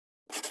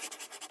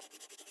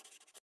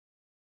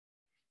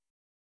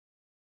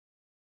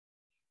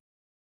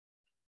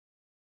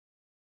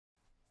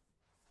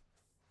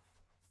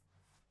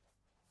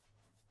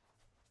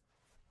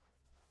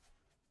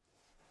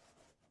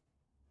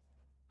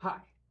 Hi,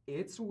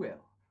 it's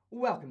Will.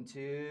 Welcome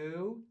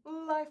to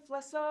Life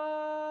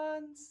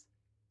Lessons.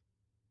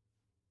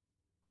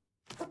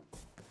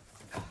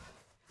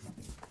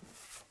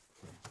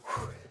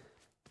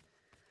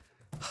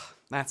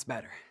 That's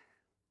better.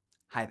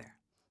 Hi there.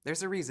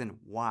 There's a reason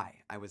why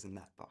I was in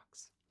that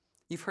box.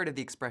 You've heard of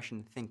the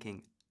expression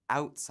thinking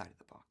outside of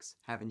the box,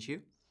 haven't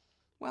you?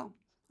 Well,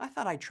 I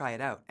thought I'd try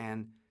it out,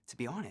 and to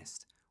be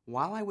honest,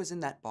 while I was in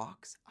that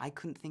box, I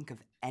couldn't think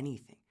of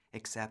anything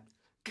except,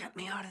 get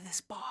me out of this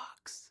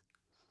box.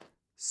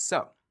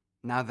 So,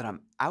 now that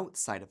I'm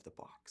outside of the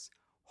box,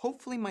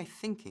 hopefully my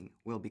thinking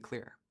will be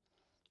clearer.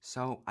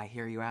 So I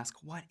hear you ask,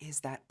 what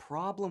is that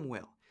problem,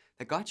 Will,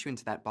 that got you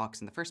into that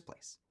box in the first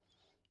place?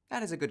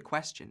 That is a good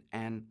question,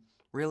 and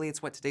really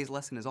it's what today's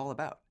lesson is all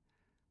about.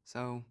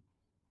 So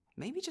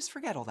maybe just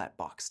forget all that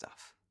box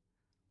stuff.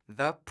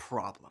 The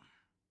problem.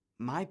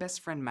 My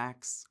best friend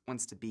Max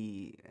wants to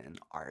be an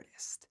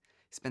artist.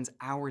 He spends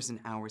hours and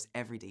hours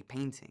every day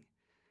painting.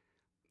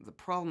 The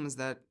problem is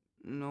that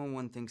no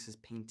one thinks his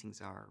paintings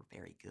are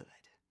very good.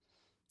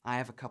 I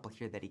have a couple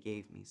here that he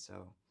gave me,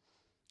 so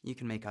you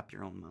can make up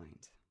your own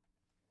mind.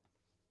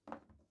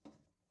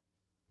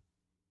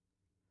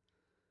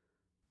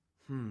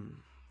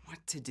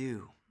 What to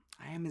do?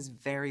 I am his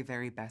very,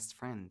 very best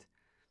friend.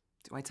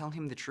 Do I tell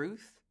him the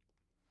truth?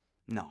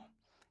 No.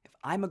 If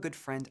I'm a good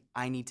friend,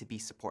 I need to be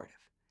supportive.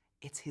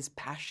 It's his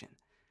passion.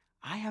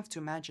 I have to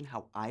imagine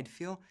how I'd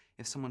feel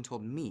if someone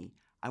told me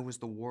I was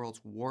the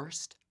world's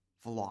worst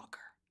vlogger.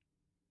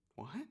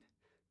 What?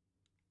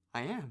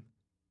 I am.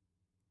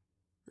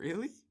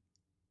 Really?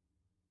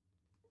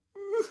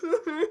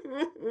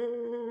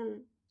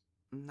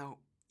 No,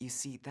 you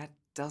see, that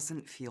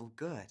doesn't feel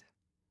good.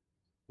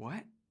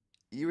 What?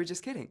 You were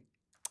just kidding.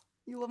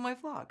 You love my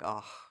vlog.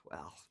 Oh,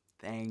 well,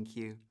 thank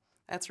you.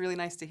 That's really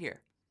nice to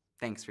hear.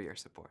 Thanks for your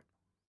support.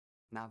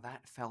 Now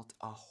that felt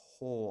a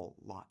whole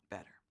lot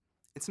better.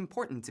 It's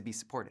important to be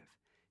supportive.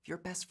 If your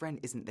best friend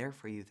isn't there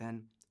for you,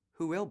 then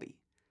who will be?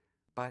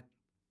 But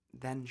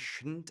then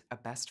shouldn't a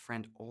best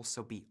friend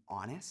also be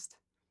honest?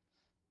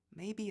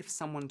 Maybe if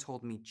someone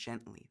told me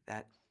gently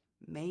that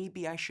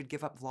maybe I should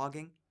give up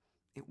vlogging,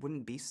 it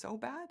wouldn't be so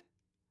bad?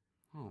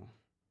 Oh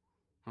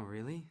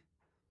really?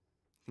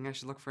 Think I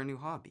should look for a new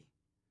hobby?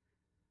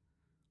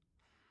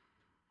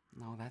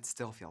 No, that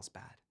still feels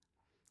bad.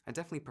 I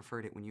definitely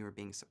preferred it when you were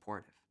being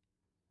supportive.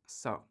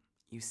 So,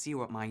 you see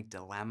what my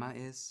dilemma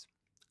is?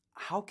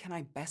 How can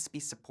I best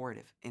be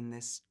supportive in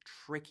this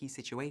tricky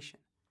situation?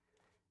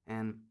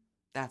 And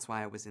that's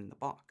why I was in the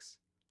box.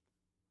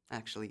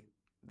 Actually,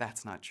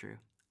 that's not true.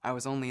 I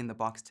was only in the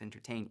box to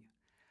entertain you.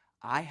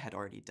 I had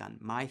already done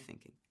my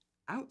thinking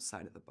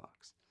outside of the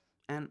box,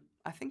 and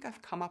I think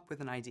I've come up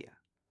with an idea.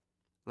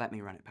 Let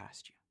me run it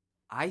past you.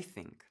 I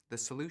think the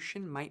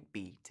solution might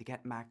be to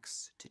get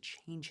Max to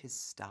change his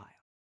style.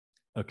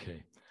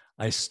 Okay,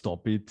 I'll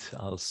stop it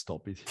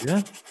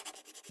here.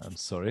 I'm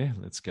sorry,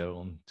 let's go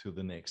on to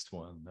the next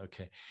one.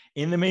 Okay,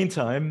 in the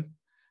meantime,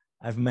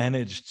 I've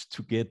managed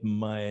to get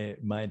my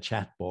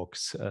chat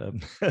box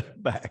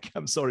back.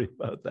 I'm sorry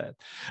about that.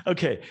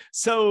 Okay,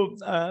 so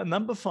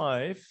number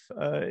 5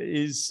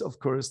 is, of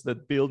course,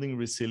 that building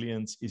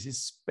resilience is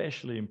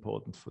especially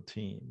important for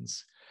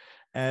teens,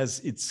 as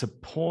it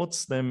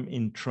supports them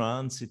in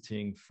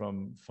transiting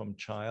from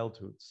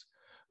childhood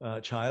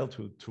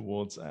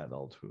towards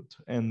adulthood.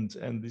 And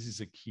this is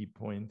a key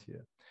point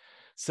here.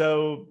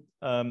 So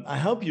I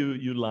hope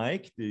you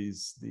like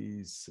this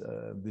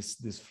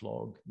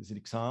vlog, this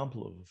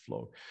example of a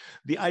vlog.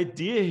 The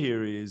idea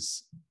here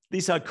is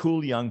these are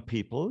cool young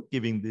people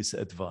giving this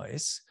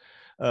advice.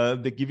 They're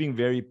giving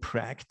very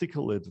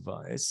practical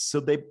advice, so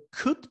they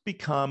could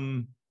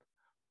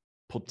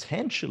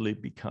potentially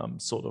become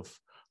sort of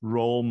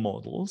role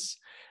models.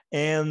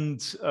 And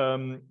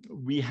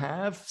we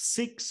have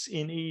 6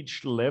 in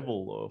each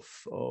level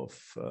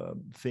of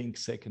Think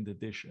second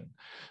edition.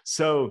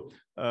 So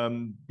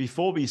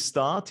before we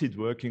started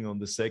working on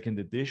the second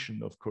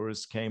edition, of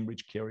course,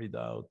 Cambridge carried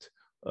out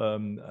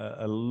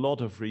a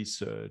lot of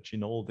research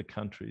in all the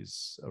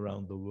countries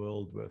around the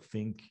world where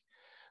Think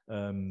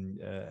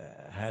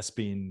has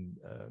been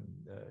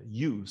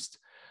used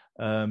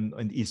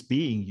and is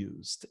being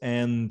used.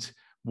 And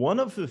one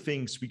of the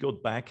things we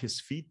got back as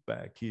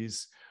feedback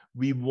is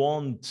we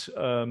want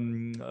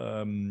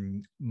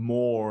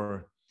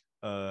more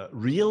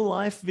real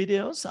life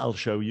videos. I'll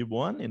show you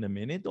one in a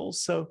minute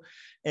also.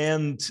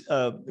 And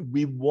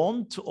we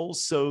want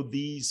also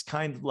these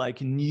kind of like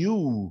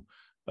new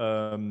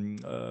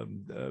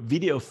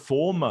video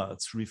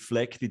formats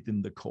reflected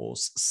in the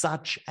course,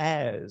 such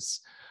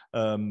as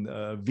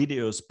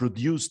videos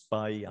produced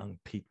by young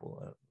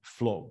people,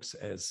 vlogs,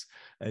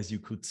 as you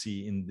could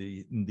see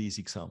in these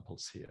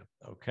examples here.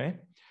 Okay.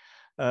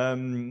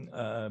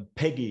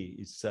 Peggy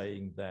is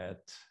saying that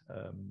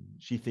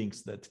she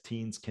thinks that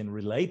teens can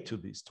relate to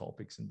these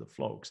topics in the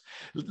vlogs.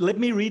 Let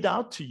me read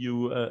out to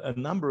you a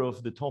number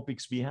of the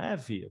topics we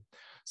have here.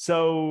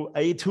 So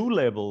A2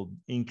 level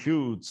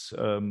includes,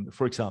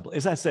 for example,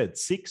 as I said,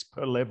 6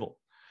 per level.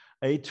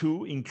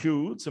 A2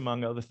 includes,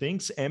 among other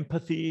things,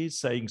 empathy,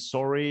 saying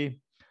sorry,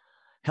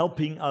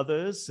 helping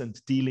others and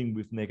dealing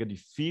with negative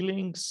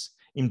feelings.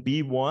 In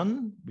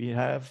B1, we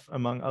have,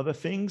 among other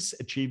things,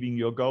 achieving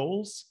your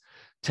goals,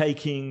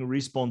 taking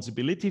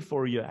responsibility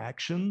for your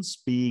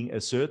actions, being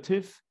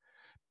assertive.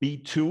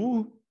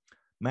 B2,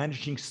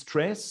 managing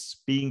stress,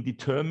 being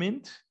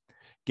determined,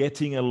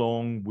 getting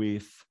along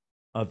with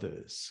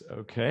others.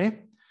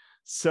 Okay,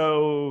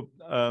 so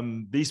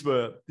this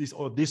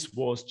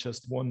was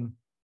just one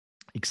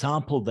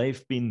example.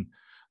 They've been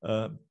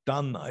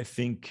done, I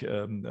think,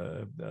 in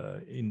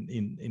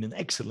an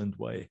excellent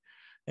way,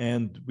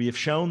 and we have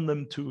shown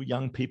them to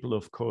young people,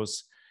 of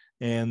course,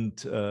 and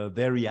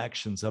their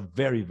reactions are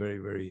very, very,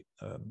 very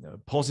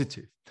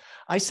positive.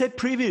 I said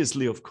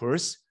previously, of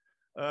course,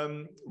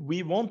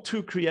 we want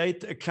to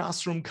create a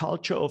classroom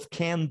culture of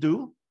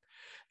can-do.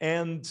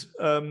 And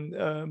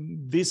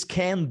this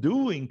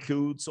can-do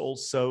includes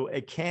also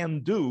a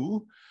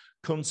can-do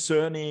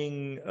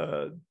concerning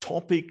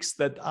topics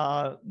that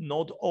are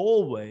not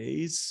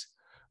always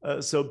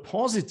so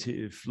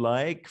positive,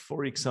 like,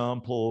 for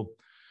example,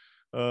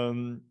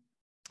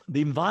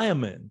 the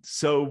environment.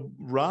 So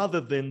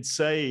rather than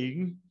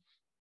saying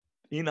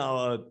in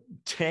our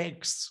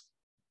texts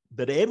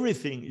that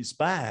everything is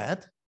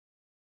bad,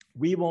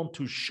 we want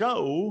to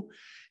show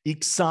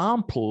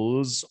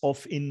examples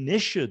of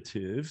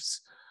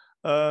initiatives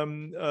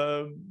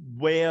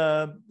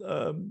where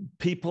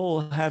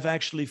people have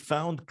actually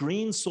found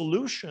green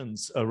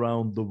solutions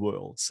around the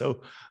world.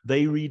 So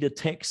they read a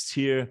text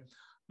here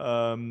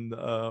on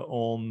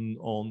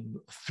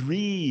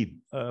 3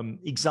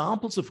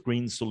 examples of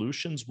green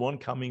solutions, one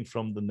coming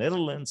from the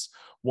Netherlands,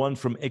 one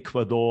from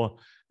Ecuador,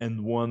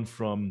 and one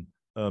from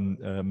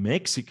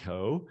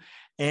Mexico.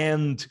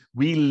 And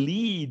we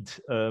lead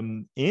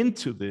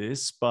into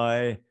this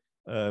by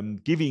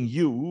giving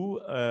you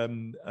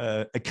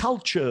a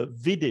culture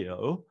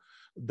video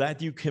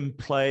that you can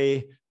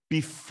play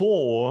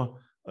before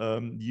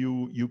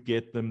you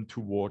get them to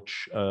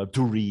watch,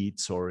 to read,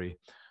 sorry,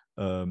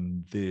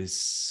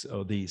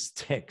 these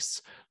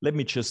texts. Let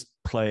me just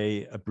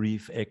play a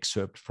brief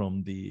excerpt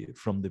from the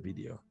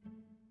video.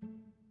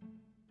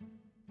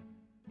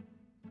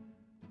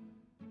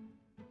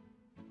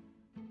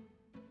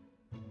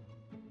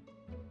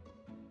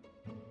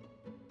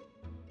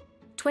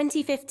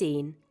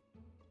 (2015).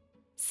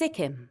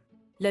 Sikkim,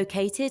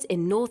 located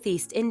in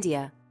northeast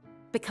India,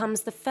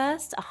 becomes the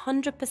first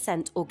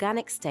 100%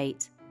 organic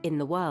state in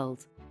the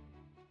world.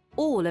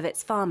 All of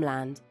its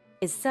farmland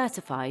is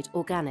certified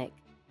organic.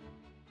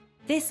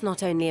 This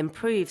not only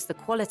improves the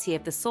quality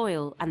of the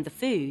soil and the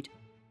food,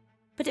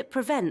 but it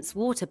prevents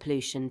water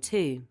pollution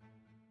too.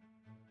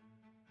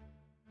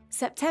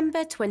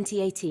 September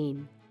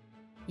 2018.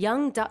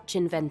 Young Dutch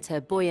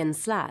inventor Boyan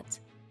Slat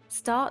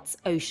starts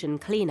ocean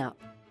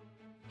cleanup.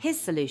 His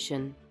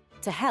solution: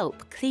 to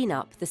help clean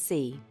up the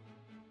sea.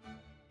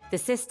 The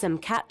system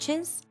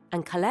catches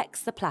and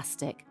collects the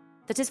plastic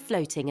that is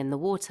floating in the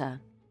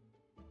water.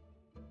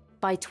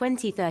 By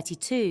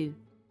 2032,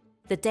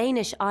 the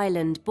Danish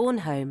island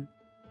Bornholm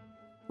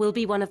will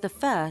be one of the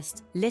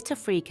first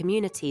litter-free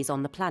communities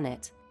on the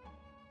planet.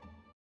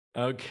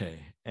 Okay,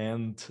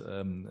 and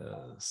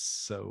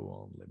so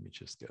on. Let me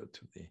just go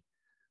to the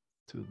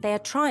They are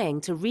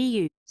trying to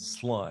reuse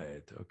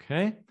slide.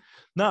 Okay,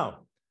 now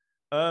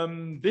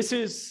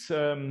these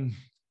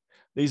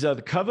are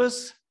the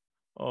covers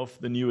of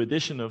the new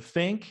edition of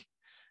Think,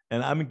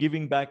 And I'm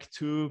giving back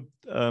to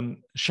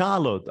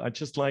Charlotte. I'd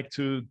just like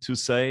to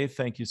say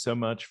thank you so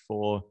much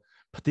for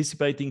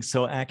participating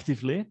so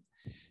actively.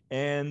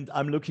 And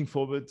I'm looking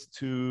forward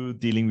to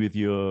dealing with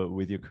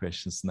your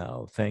questions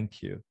now.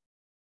 Thank you.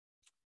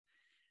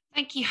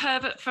 Thank you,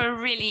 Herbert, for a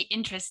really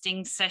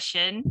interesting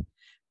session.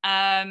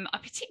 I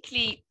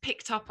particularly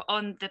picked up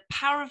on the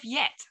power of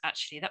yet,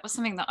 actually. That was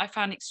something that I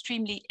found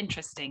extremely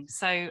interesting.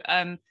 So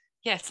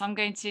yes, I'm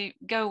going to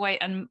go away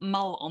and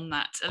mull on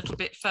that a little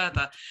bit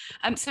further.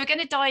 So we're going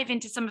to dive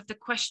into some of the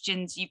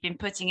questions you've been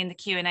putting in the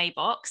Q&A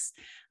box.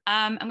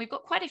 And we've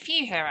got quite a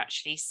few here,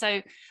 actually.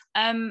 So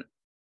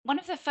one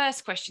of the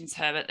first questions,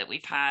 Herbert, that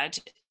we've had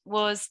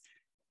was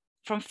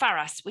from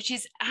Faras, which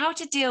is how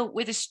to deal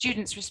with a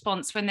student's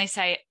response when they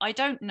say, I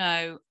don't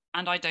know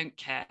and I don't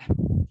care.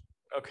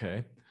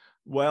 Okay.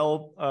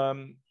 Well,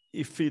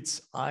 if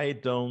it's I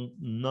don't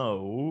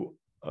know,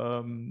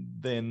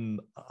 then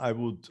I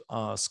would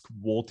ask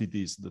what it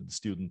is that the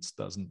student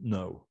doesn't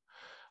know.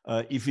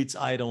 If it's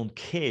I don't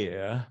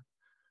care,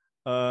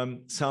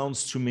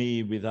 sounds to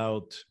me,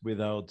 without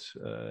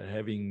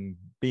having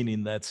been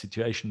in that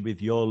situation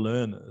with your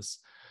learners,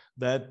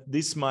 that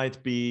this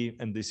might be,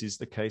 and this is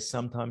the case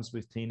sometimes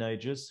with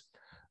teenagers,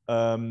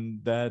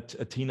 that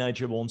a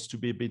teenager wants to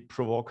be a bit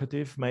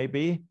provocative,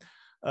 maybe.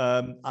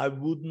 I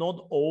would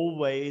not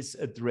always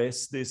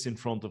address this in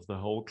front of the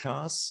whole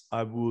class.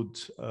 I would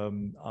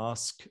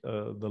ask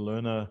the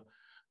learner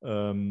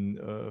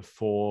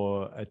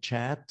for a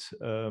chat,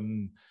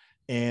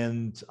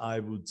 and I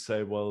would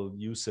say, well,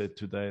 you said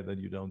today that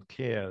you don't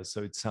care.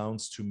 So it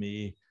sounds to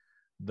me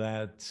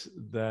that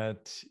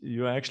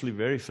you're actually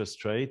very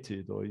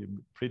frustrated, or you're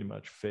pretty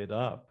much fed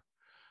up.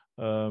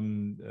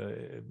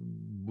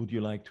 Would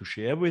you like to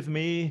share with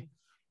me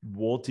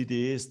what it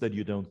is that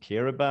you don't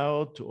care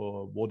about,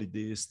 or what it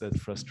is that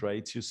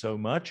frustrates you so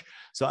much?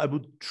 So I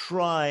would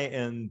try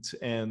and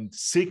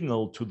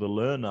signal to the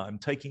learner, I'm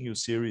taking you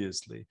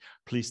seriously.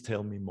 Please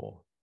tell me more.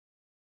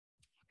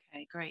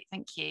 Okay, great.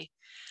 Thank you.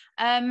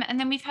 And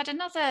then we've had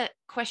another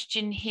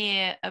question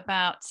here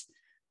about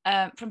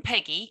from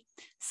Peggy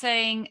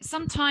saying,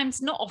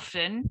 sometimes, not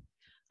often,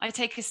 I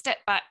take a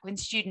step back when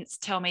students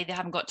tell me they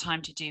haven't got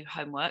time to do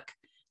homework,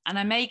 and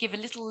I may give a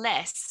little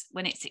less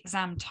when it's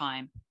exam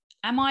time.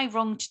 Am I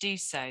wrong to do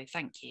so?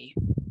 Thank you.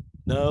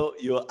 No,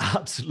 you're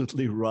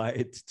absolutely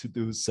right to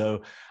do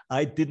so.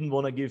 I didn't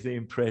want to give the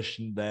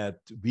impression that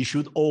we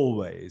should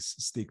always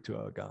stick to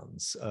our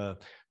guns.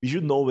 We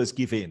shouldn't always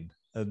give in.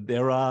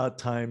 There are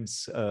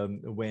times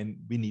when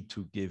we need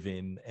to give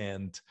in.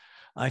 And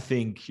I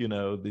think,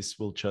 this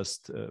will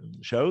just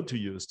show to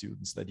your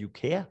students that you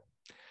care.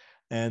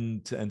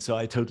 And so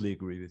I totally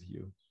agree with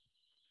you.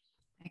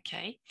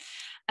 Okay.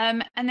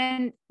 And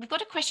then we've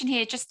got a question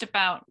here just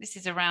about, this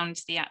is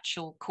around the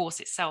actual course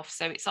itself.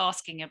 So it's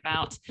asking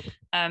about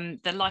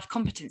the life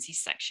competencies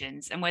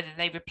sections and whether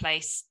they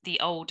replace the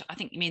old, I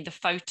think you mean the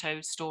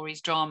photo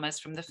stories, dramas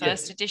from the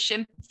first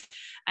edition,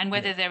 and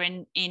whether they're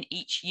in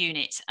each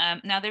unit.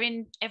 Now they're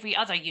in every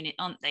other unit,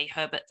 aren't they,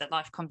 Herbert, the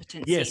life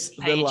competencies Yes,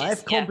 pages? the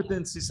life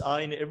competencies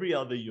are in every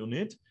other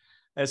unit.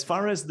 As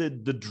far as the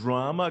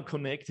drama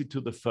connected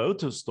to the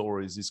photo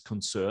stories is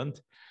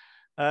concerned,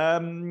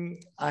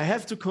 I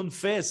have to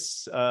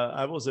confess,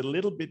 I was a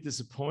little bit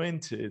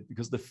disappointed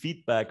because the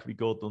feedback we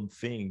got on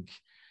Think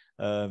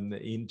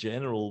in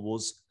general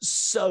was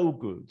so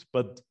good,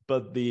 but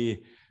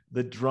the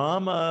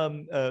drama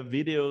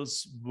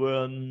videos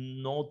were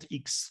not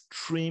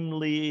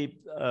extremely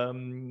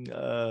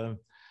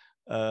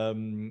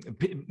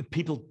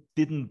people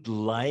didn't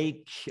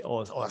like,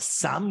 or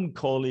some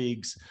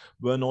colleagues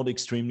were not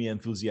extremely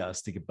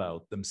enthusiastic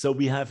about them. So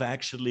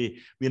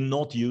we're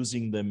not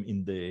using them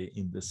in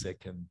the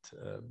second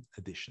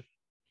edition.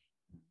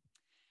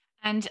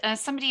 And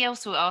somebody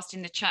else who asked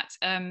in the chat,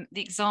 the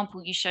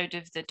example you showed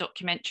of the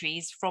documentary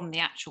is from the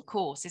actual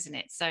course, isn't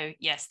it? So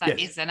yes, that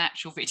is an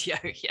actual video.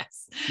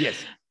 Yes. Yes.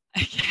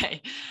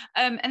 Okay.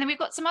 And then we've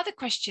got some other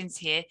questions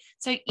here.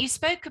 So you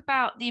spoke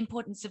about the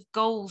importance of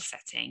goal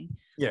setting.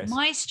 Yes.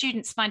 My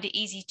students find it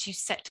easy to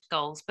set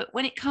goals, but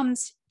when it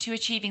comes to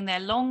achieving their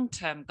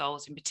long-term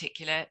goals in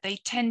particular, they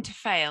tend to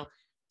fail.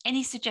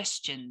 Any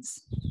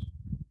suggestions?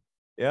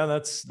 Yeah,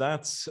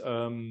 that's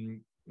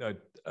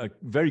a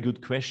very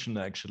good question,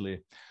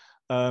 actually.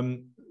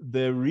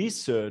 The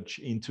research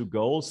into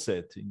goal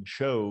setting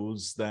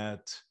shows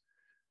that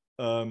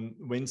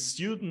when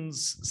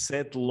students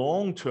set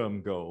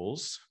long-term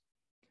goals,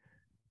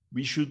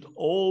 we should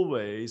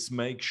always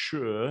make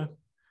sure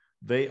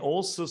they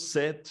also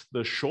set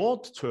the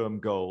short-term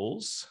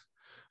goals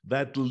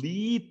that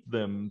lead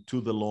them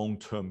to the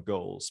long-term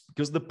goals.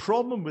 Because the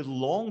problem with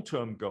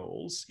long-term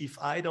goals, if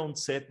I don't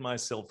set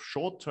myself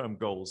short-term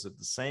goals at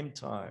the same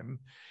time,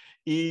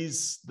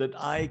 is that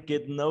I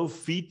get no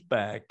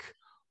feedback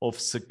of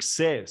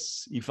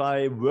success. If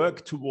I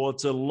work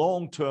towards a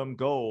long-term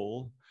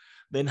goal,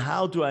 then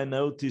how do I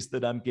notice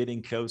that I'm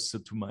getting closer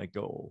to my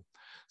goal?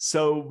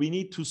 So we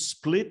need to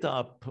split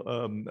up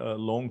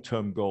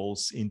long-term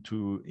goals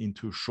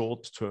into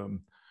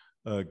short-term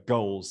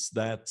goals.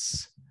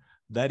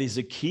 That is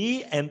a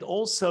key. And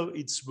also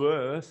it's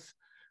worth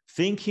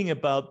thinking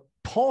about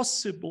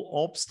possible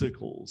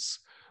obstacles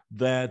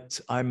that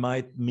I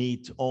might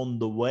meet on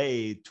the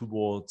way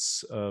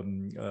towards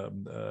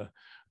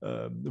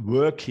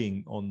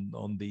working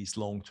on these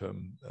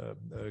long-term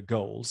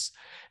goals.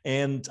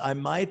 And I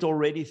might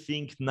already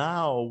think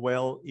now,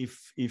 well,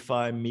 if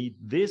I meet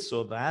this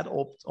or that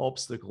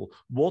obstacle,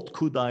 what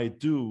could I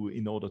do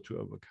in order to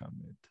overcome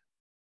it?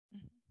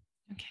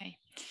 Okay.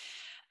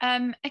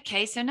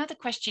 Okay, so another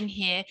question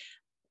here.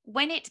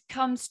 When it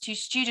comes to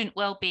student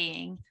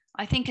well-being,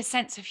 I think a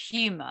sense of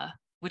humor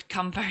would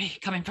come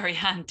in very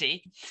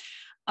handy.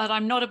 And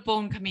I'm not a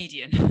born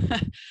comedian.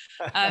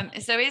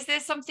 So is there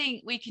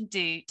something we can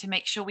do to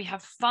make sure we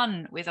have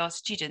fun with our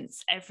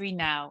students every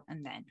now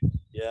and then?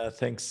 Yeah,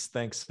 thanks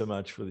so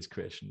much for this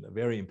question. A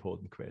very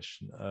important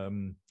question.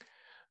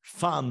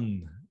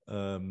 Fun,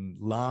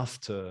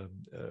 laughter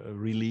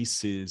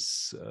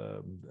releases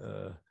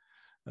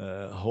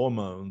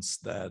hormones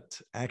that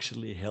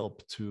actually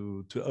help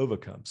to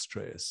overcome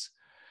stress,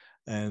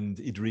 and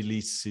it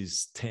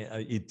releases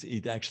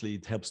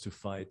it helps to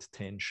fight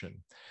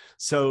tension.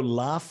 So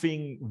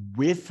laughing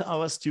with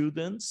our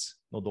students,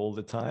 not all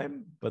the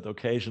time, but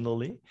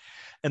occasionally,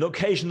 and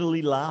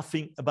occasionally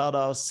laughing about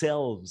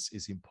ourselves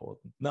is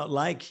important. Now,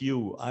 like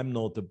you, I'm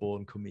not a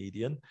born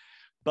comedian,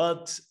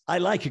 but I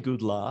like a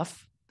good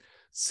laugh.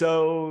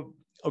 So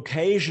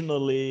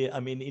occasionally, I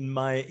mean, in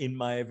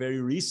my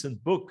very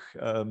recent book,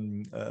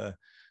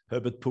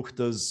 Herbert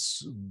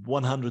Puchta's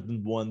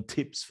 101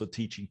 Tips for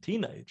Teaching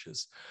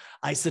Teenagers,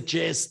 I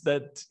suggest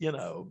that,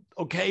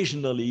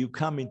 occasionally you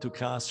come into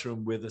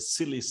classroom with a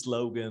silly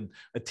slogan,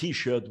 a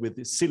T-shirt with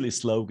a silly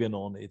slogan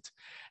on it,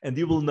 and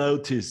you will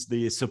notice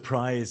the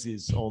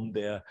surprises on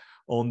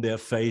their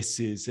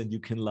faces, and you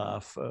can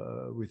laugh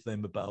with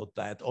them about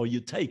that. Or you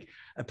take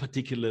a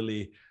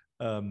particularly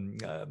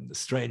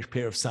strange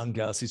pair of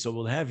sunglasses or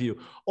what have you,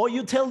 or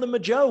you tell them a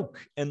joke,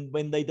 and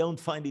when they don't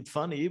find it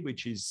funny,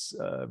 which is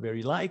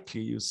very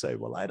likely, you say,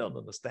 well, I don't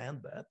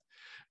understand that,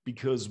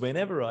 because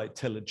whenever I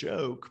tell a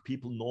joke,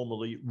 people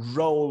normally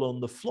roll on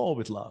the floor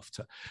with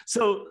laughter.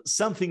 So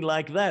something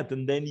like that,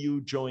 and then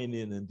you join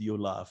in and you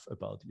laugh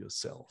about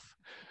yourself.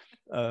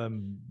 I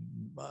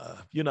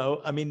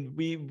mean,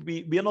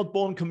 we are not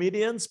born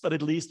comedians, but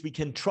at least we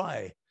can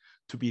try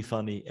to be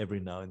funny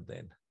every now and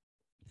then.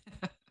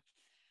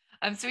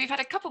 So we've had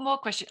a couple more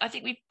questions. I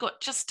think we've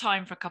got just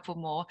time for a couple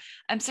more.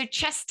 So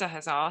Chester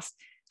has asked,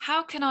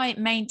 how can I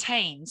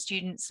maintain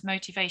students'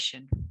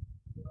 motivation?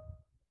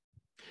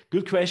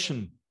 Good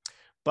question.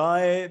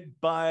 By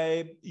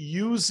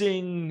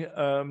using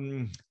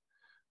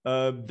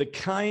the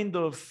kind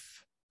of,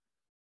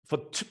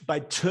 by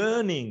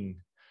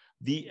turning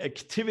the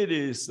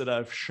activities that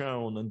I've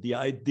shown and the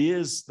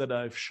ideas that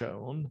I've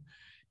shown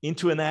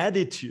into an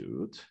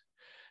attitude,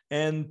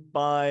 and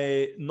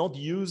by not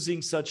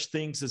using such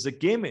things as a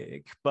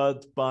gimmick,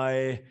 but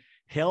by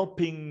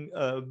helping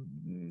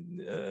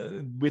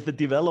with the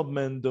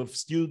development of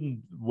student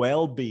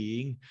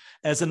well-being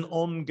as an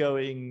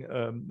ongoing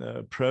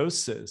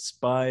process,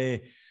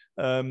 by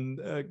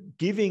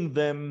giving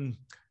them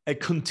a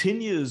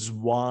continuous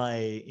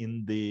why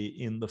in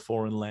the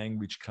foreign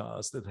language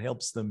class that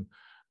helps them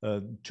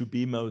to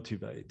be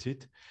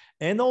motivated,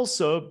 and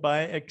also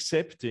by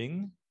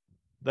accepting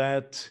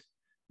that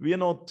we are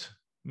not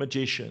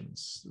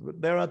magicians.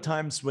 There are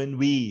times when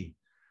we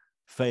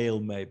fail,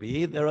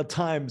 maybe. There are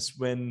times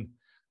when,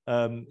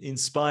 in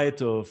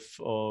spite of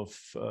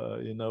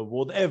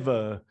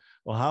whatever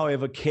or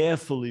however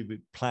carefully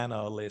we plan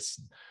our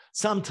lesson,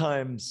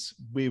 sometimes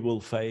we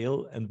will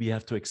fail, and we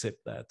have to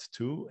accept that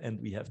too, and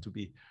we have to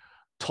be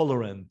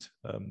tolerant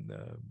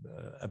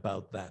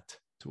about that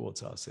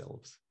towards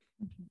ourselves.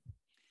 Mm-hmm.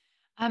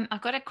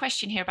 I've got a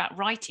question here about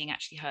writing,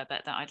 actually,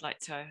 Herbert, that I'd like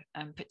to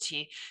put to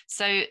you.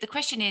 So the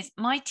question is,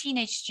 my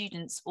teenage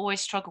students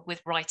always struggle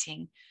with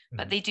writing,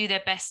 but they do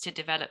their best to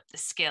develop the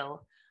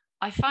skill.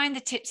 I find the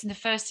tips in the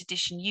first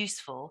edition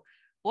useful.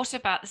 What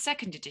about the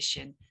second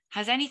edition?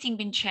 Has anything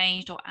been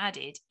changed or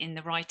added in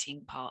the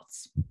writing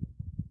parts?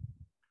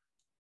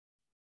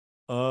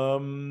 I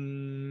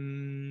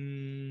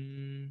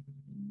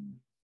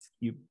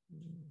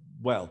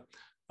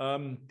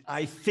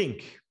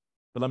think,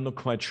 but I'm not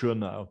quite sure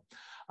now,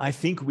 I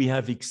think we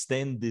have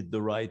extended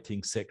the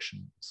writing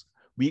sections.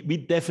 We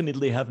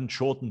definitely haven't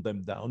shortened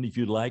them down. If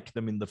you like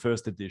them in the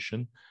first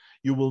edition,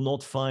 you will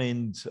not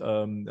find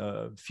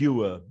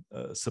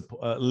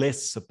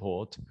less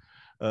support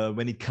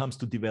when it comes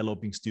to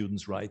developing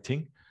students'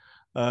 writing.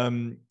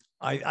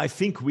 I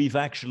think we've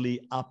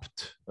actually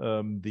upped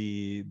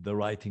the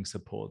writing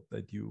support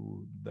that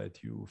you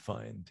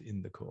find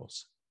in the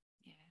course.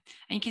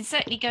 And you can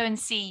certainly go and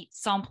see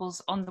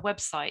samples on the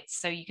website,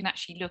 so you can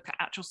actually look at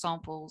actual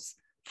samples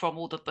from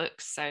all the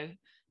books. So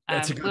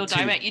we'll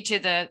direct you to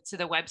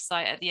the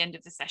website at the end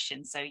of the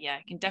session. So yeah,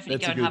 you can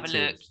definitely go and have a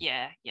look.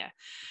 Yeah.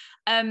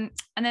 And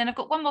then I've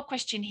got one more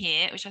question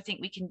here, which I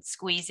think we can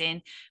squeeze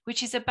in,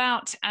 which is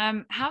about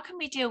how can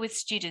we deal with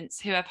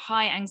students who have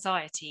high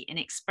anxiety in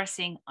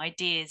expressing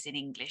ideas in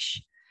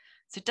English?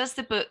 So does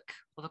the book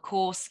or the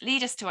course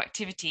lead us to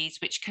activities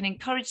which can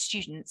encourage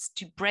students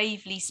to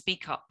bravely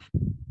speak up?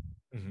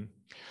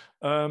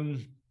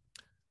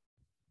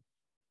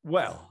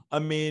 Well, I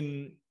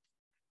mean,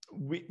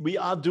 we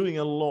are doing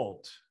a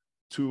lot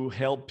to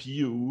help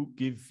you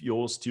give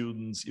your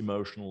students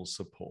emotional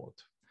support.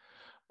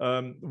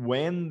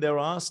 When there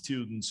are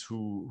students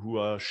who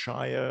are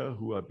shyer,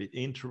 who are a bit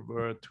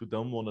introvert, who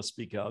don't want to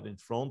speak out in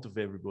front of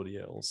everybody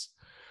else,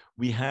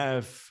 we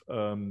have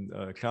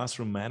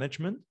classroom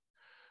management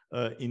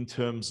in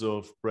terms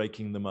of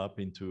breaking them up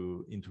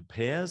into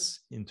pairs,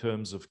 in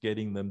terms of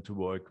getting them to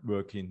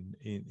work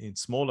in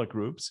smaller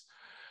groups.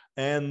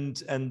 And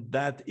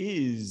that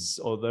is,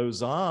 or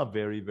those are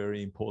very,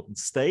 very important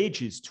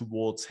stages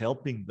towards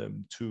helping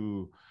them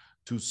to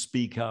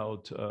speak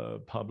out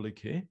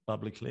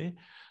publicly.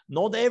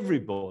 Not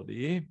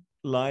everybody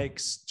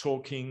likes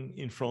talking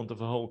in front of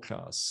a whole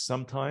class.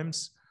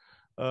 Sometimes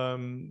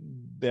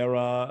there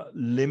are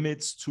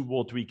limits to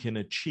what we can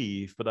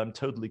achieve, but I'm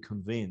totally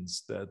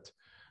convinced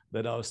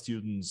that our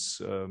students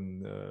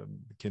can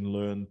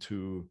learn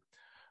to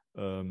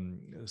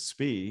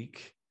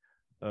speak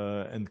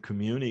and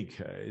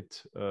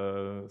communicate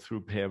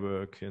through pair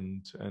work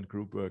and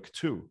group work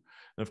too.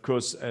 And of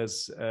course,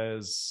 as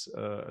a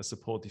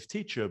supportive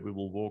teacher, we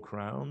will walk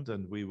around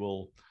and we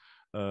will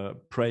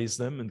praise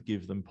them and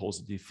give them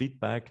positive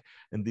feedback.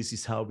 And this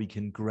is how we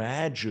can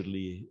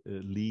gradually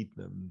lead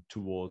them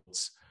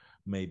towards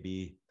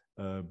maybe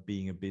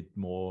being a bit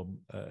more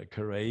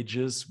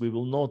courageous. We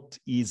will not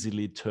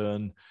easily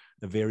turn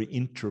a very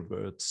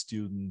introvert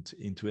student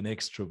into an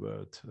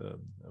extrovert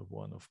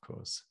one, of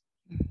course.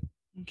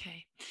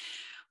 Okay.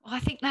 Well, I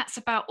think that's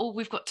about all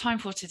we've got time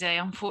for today,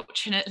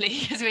 unfortunately,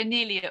 because we're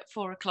nearly at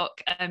 4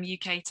 o'clock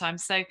UK time.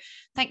 So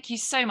thank you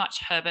so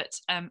much, Herbert,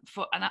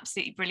 for an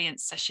absolutely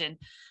brilliant session.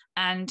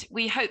 And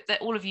we hope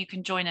that all of you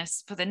can join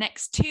us for the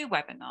next 2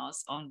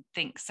 webinars on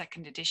Think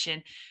Second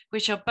Edition,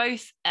 which are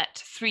both at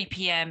 3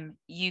 p.m.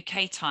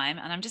 UK time.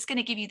 And I'm just going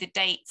to give you the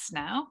dates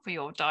now for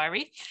your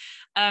diary.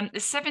 The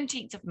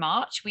 17th of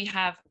March, we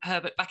have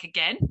Herbert back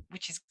again,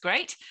 which is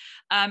great.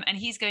 And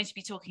he's going to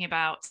be talking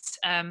about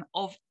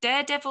of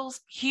daredevils,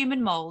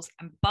 human moles,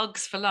 and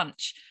bugs for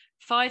lunch.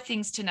 5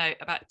 things to know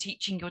about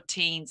teaching your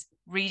teens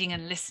reading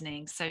and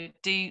listening. So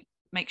do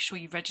make sure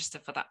you register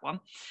for that one.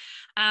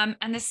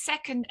 And the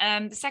second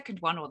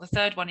one, or the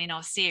third one in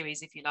our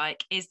series, if you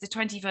like, is the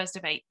 21st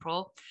of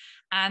April.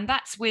 And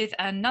that's with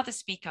another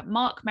speaker,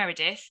 Mark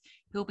Meredith,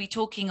 who'll be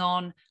talking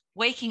on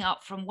waking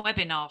up from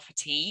webinar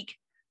fatigue,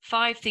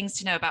 5 things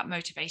to know about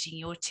motivating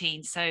your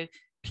teens. So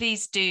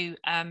please do,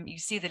 you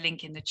see the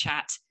link in the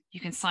chat, you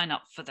can sign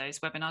up for those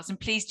webinars, and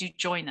please do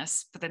join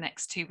us for the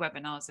next 2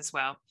 webinars as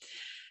well.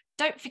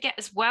 Don't forget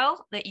as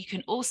well that you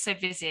can also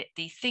visit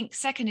the Think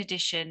Second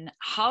Edition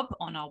hub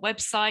on our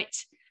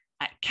website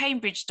at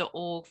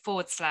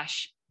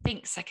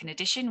cambridge.org/Think Second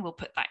Edition. We'll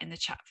put that in the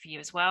chat for you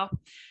as well.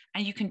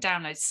 And you can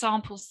download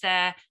samples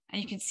there,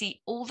 and you can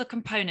see all the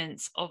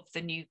components of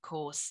the new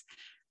course.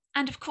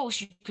 And of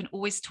course, you can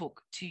always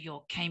talk to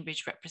your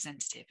Cambridge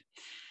representative.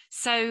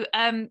 So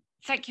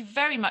thank you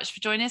very much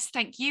for joining us.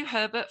 Thank you,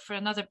 Herbert, for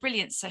another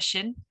brilliant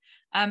session.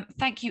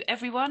 Thank you,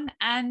 everyone,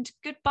 and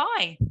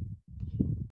goodbye.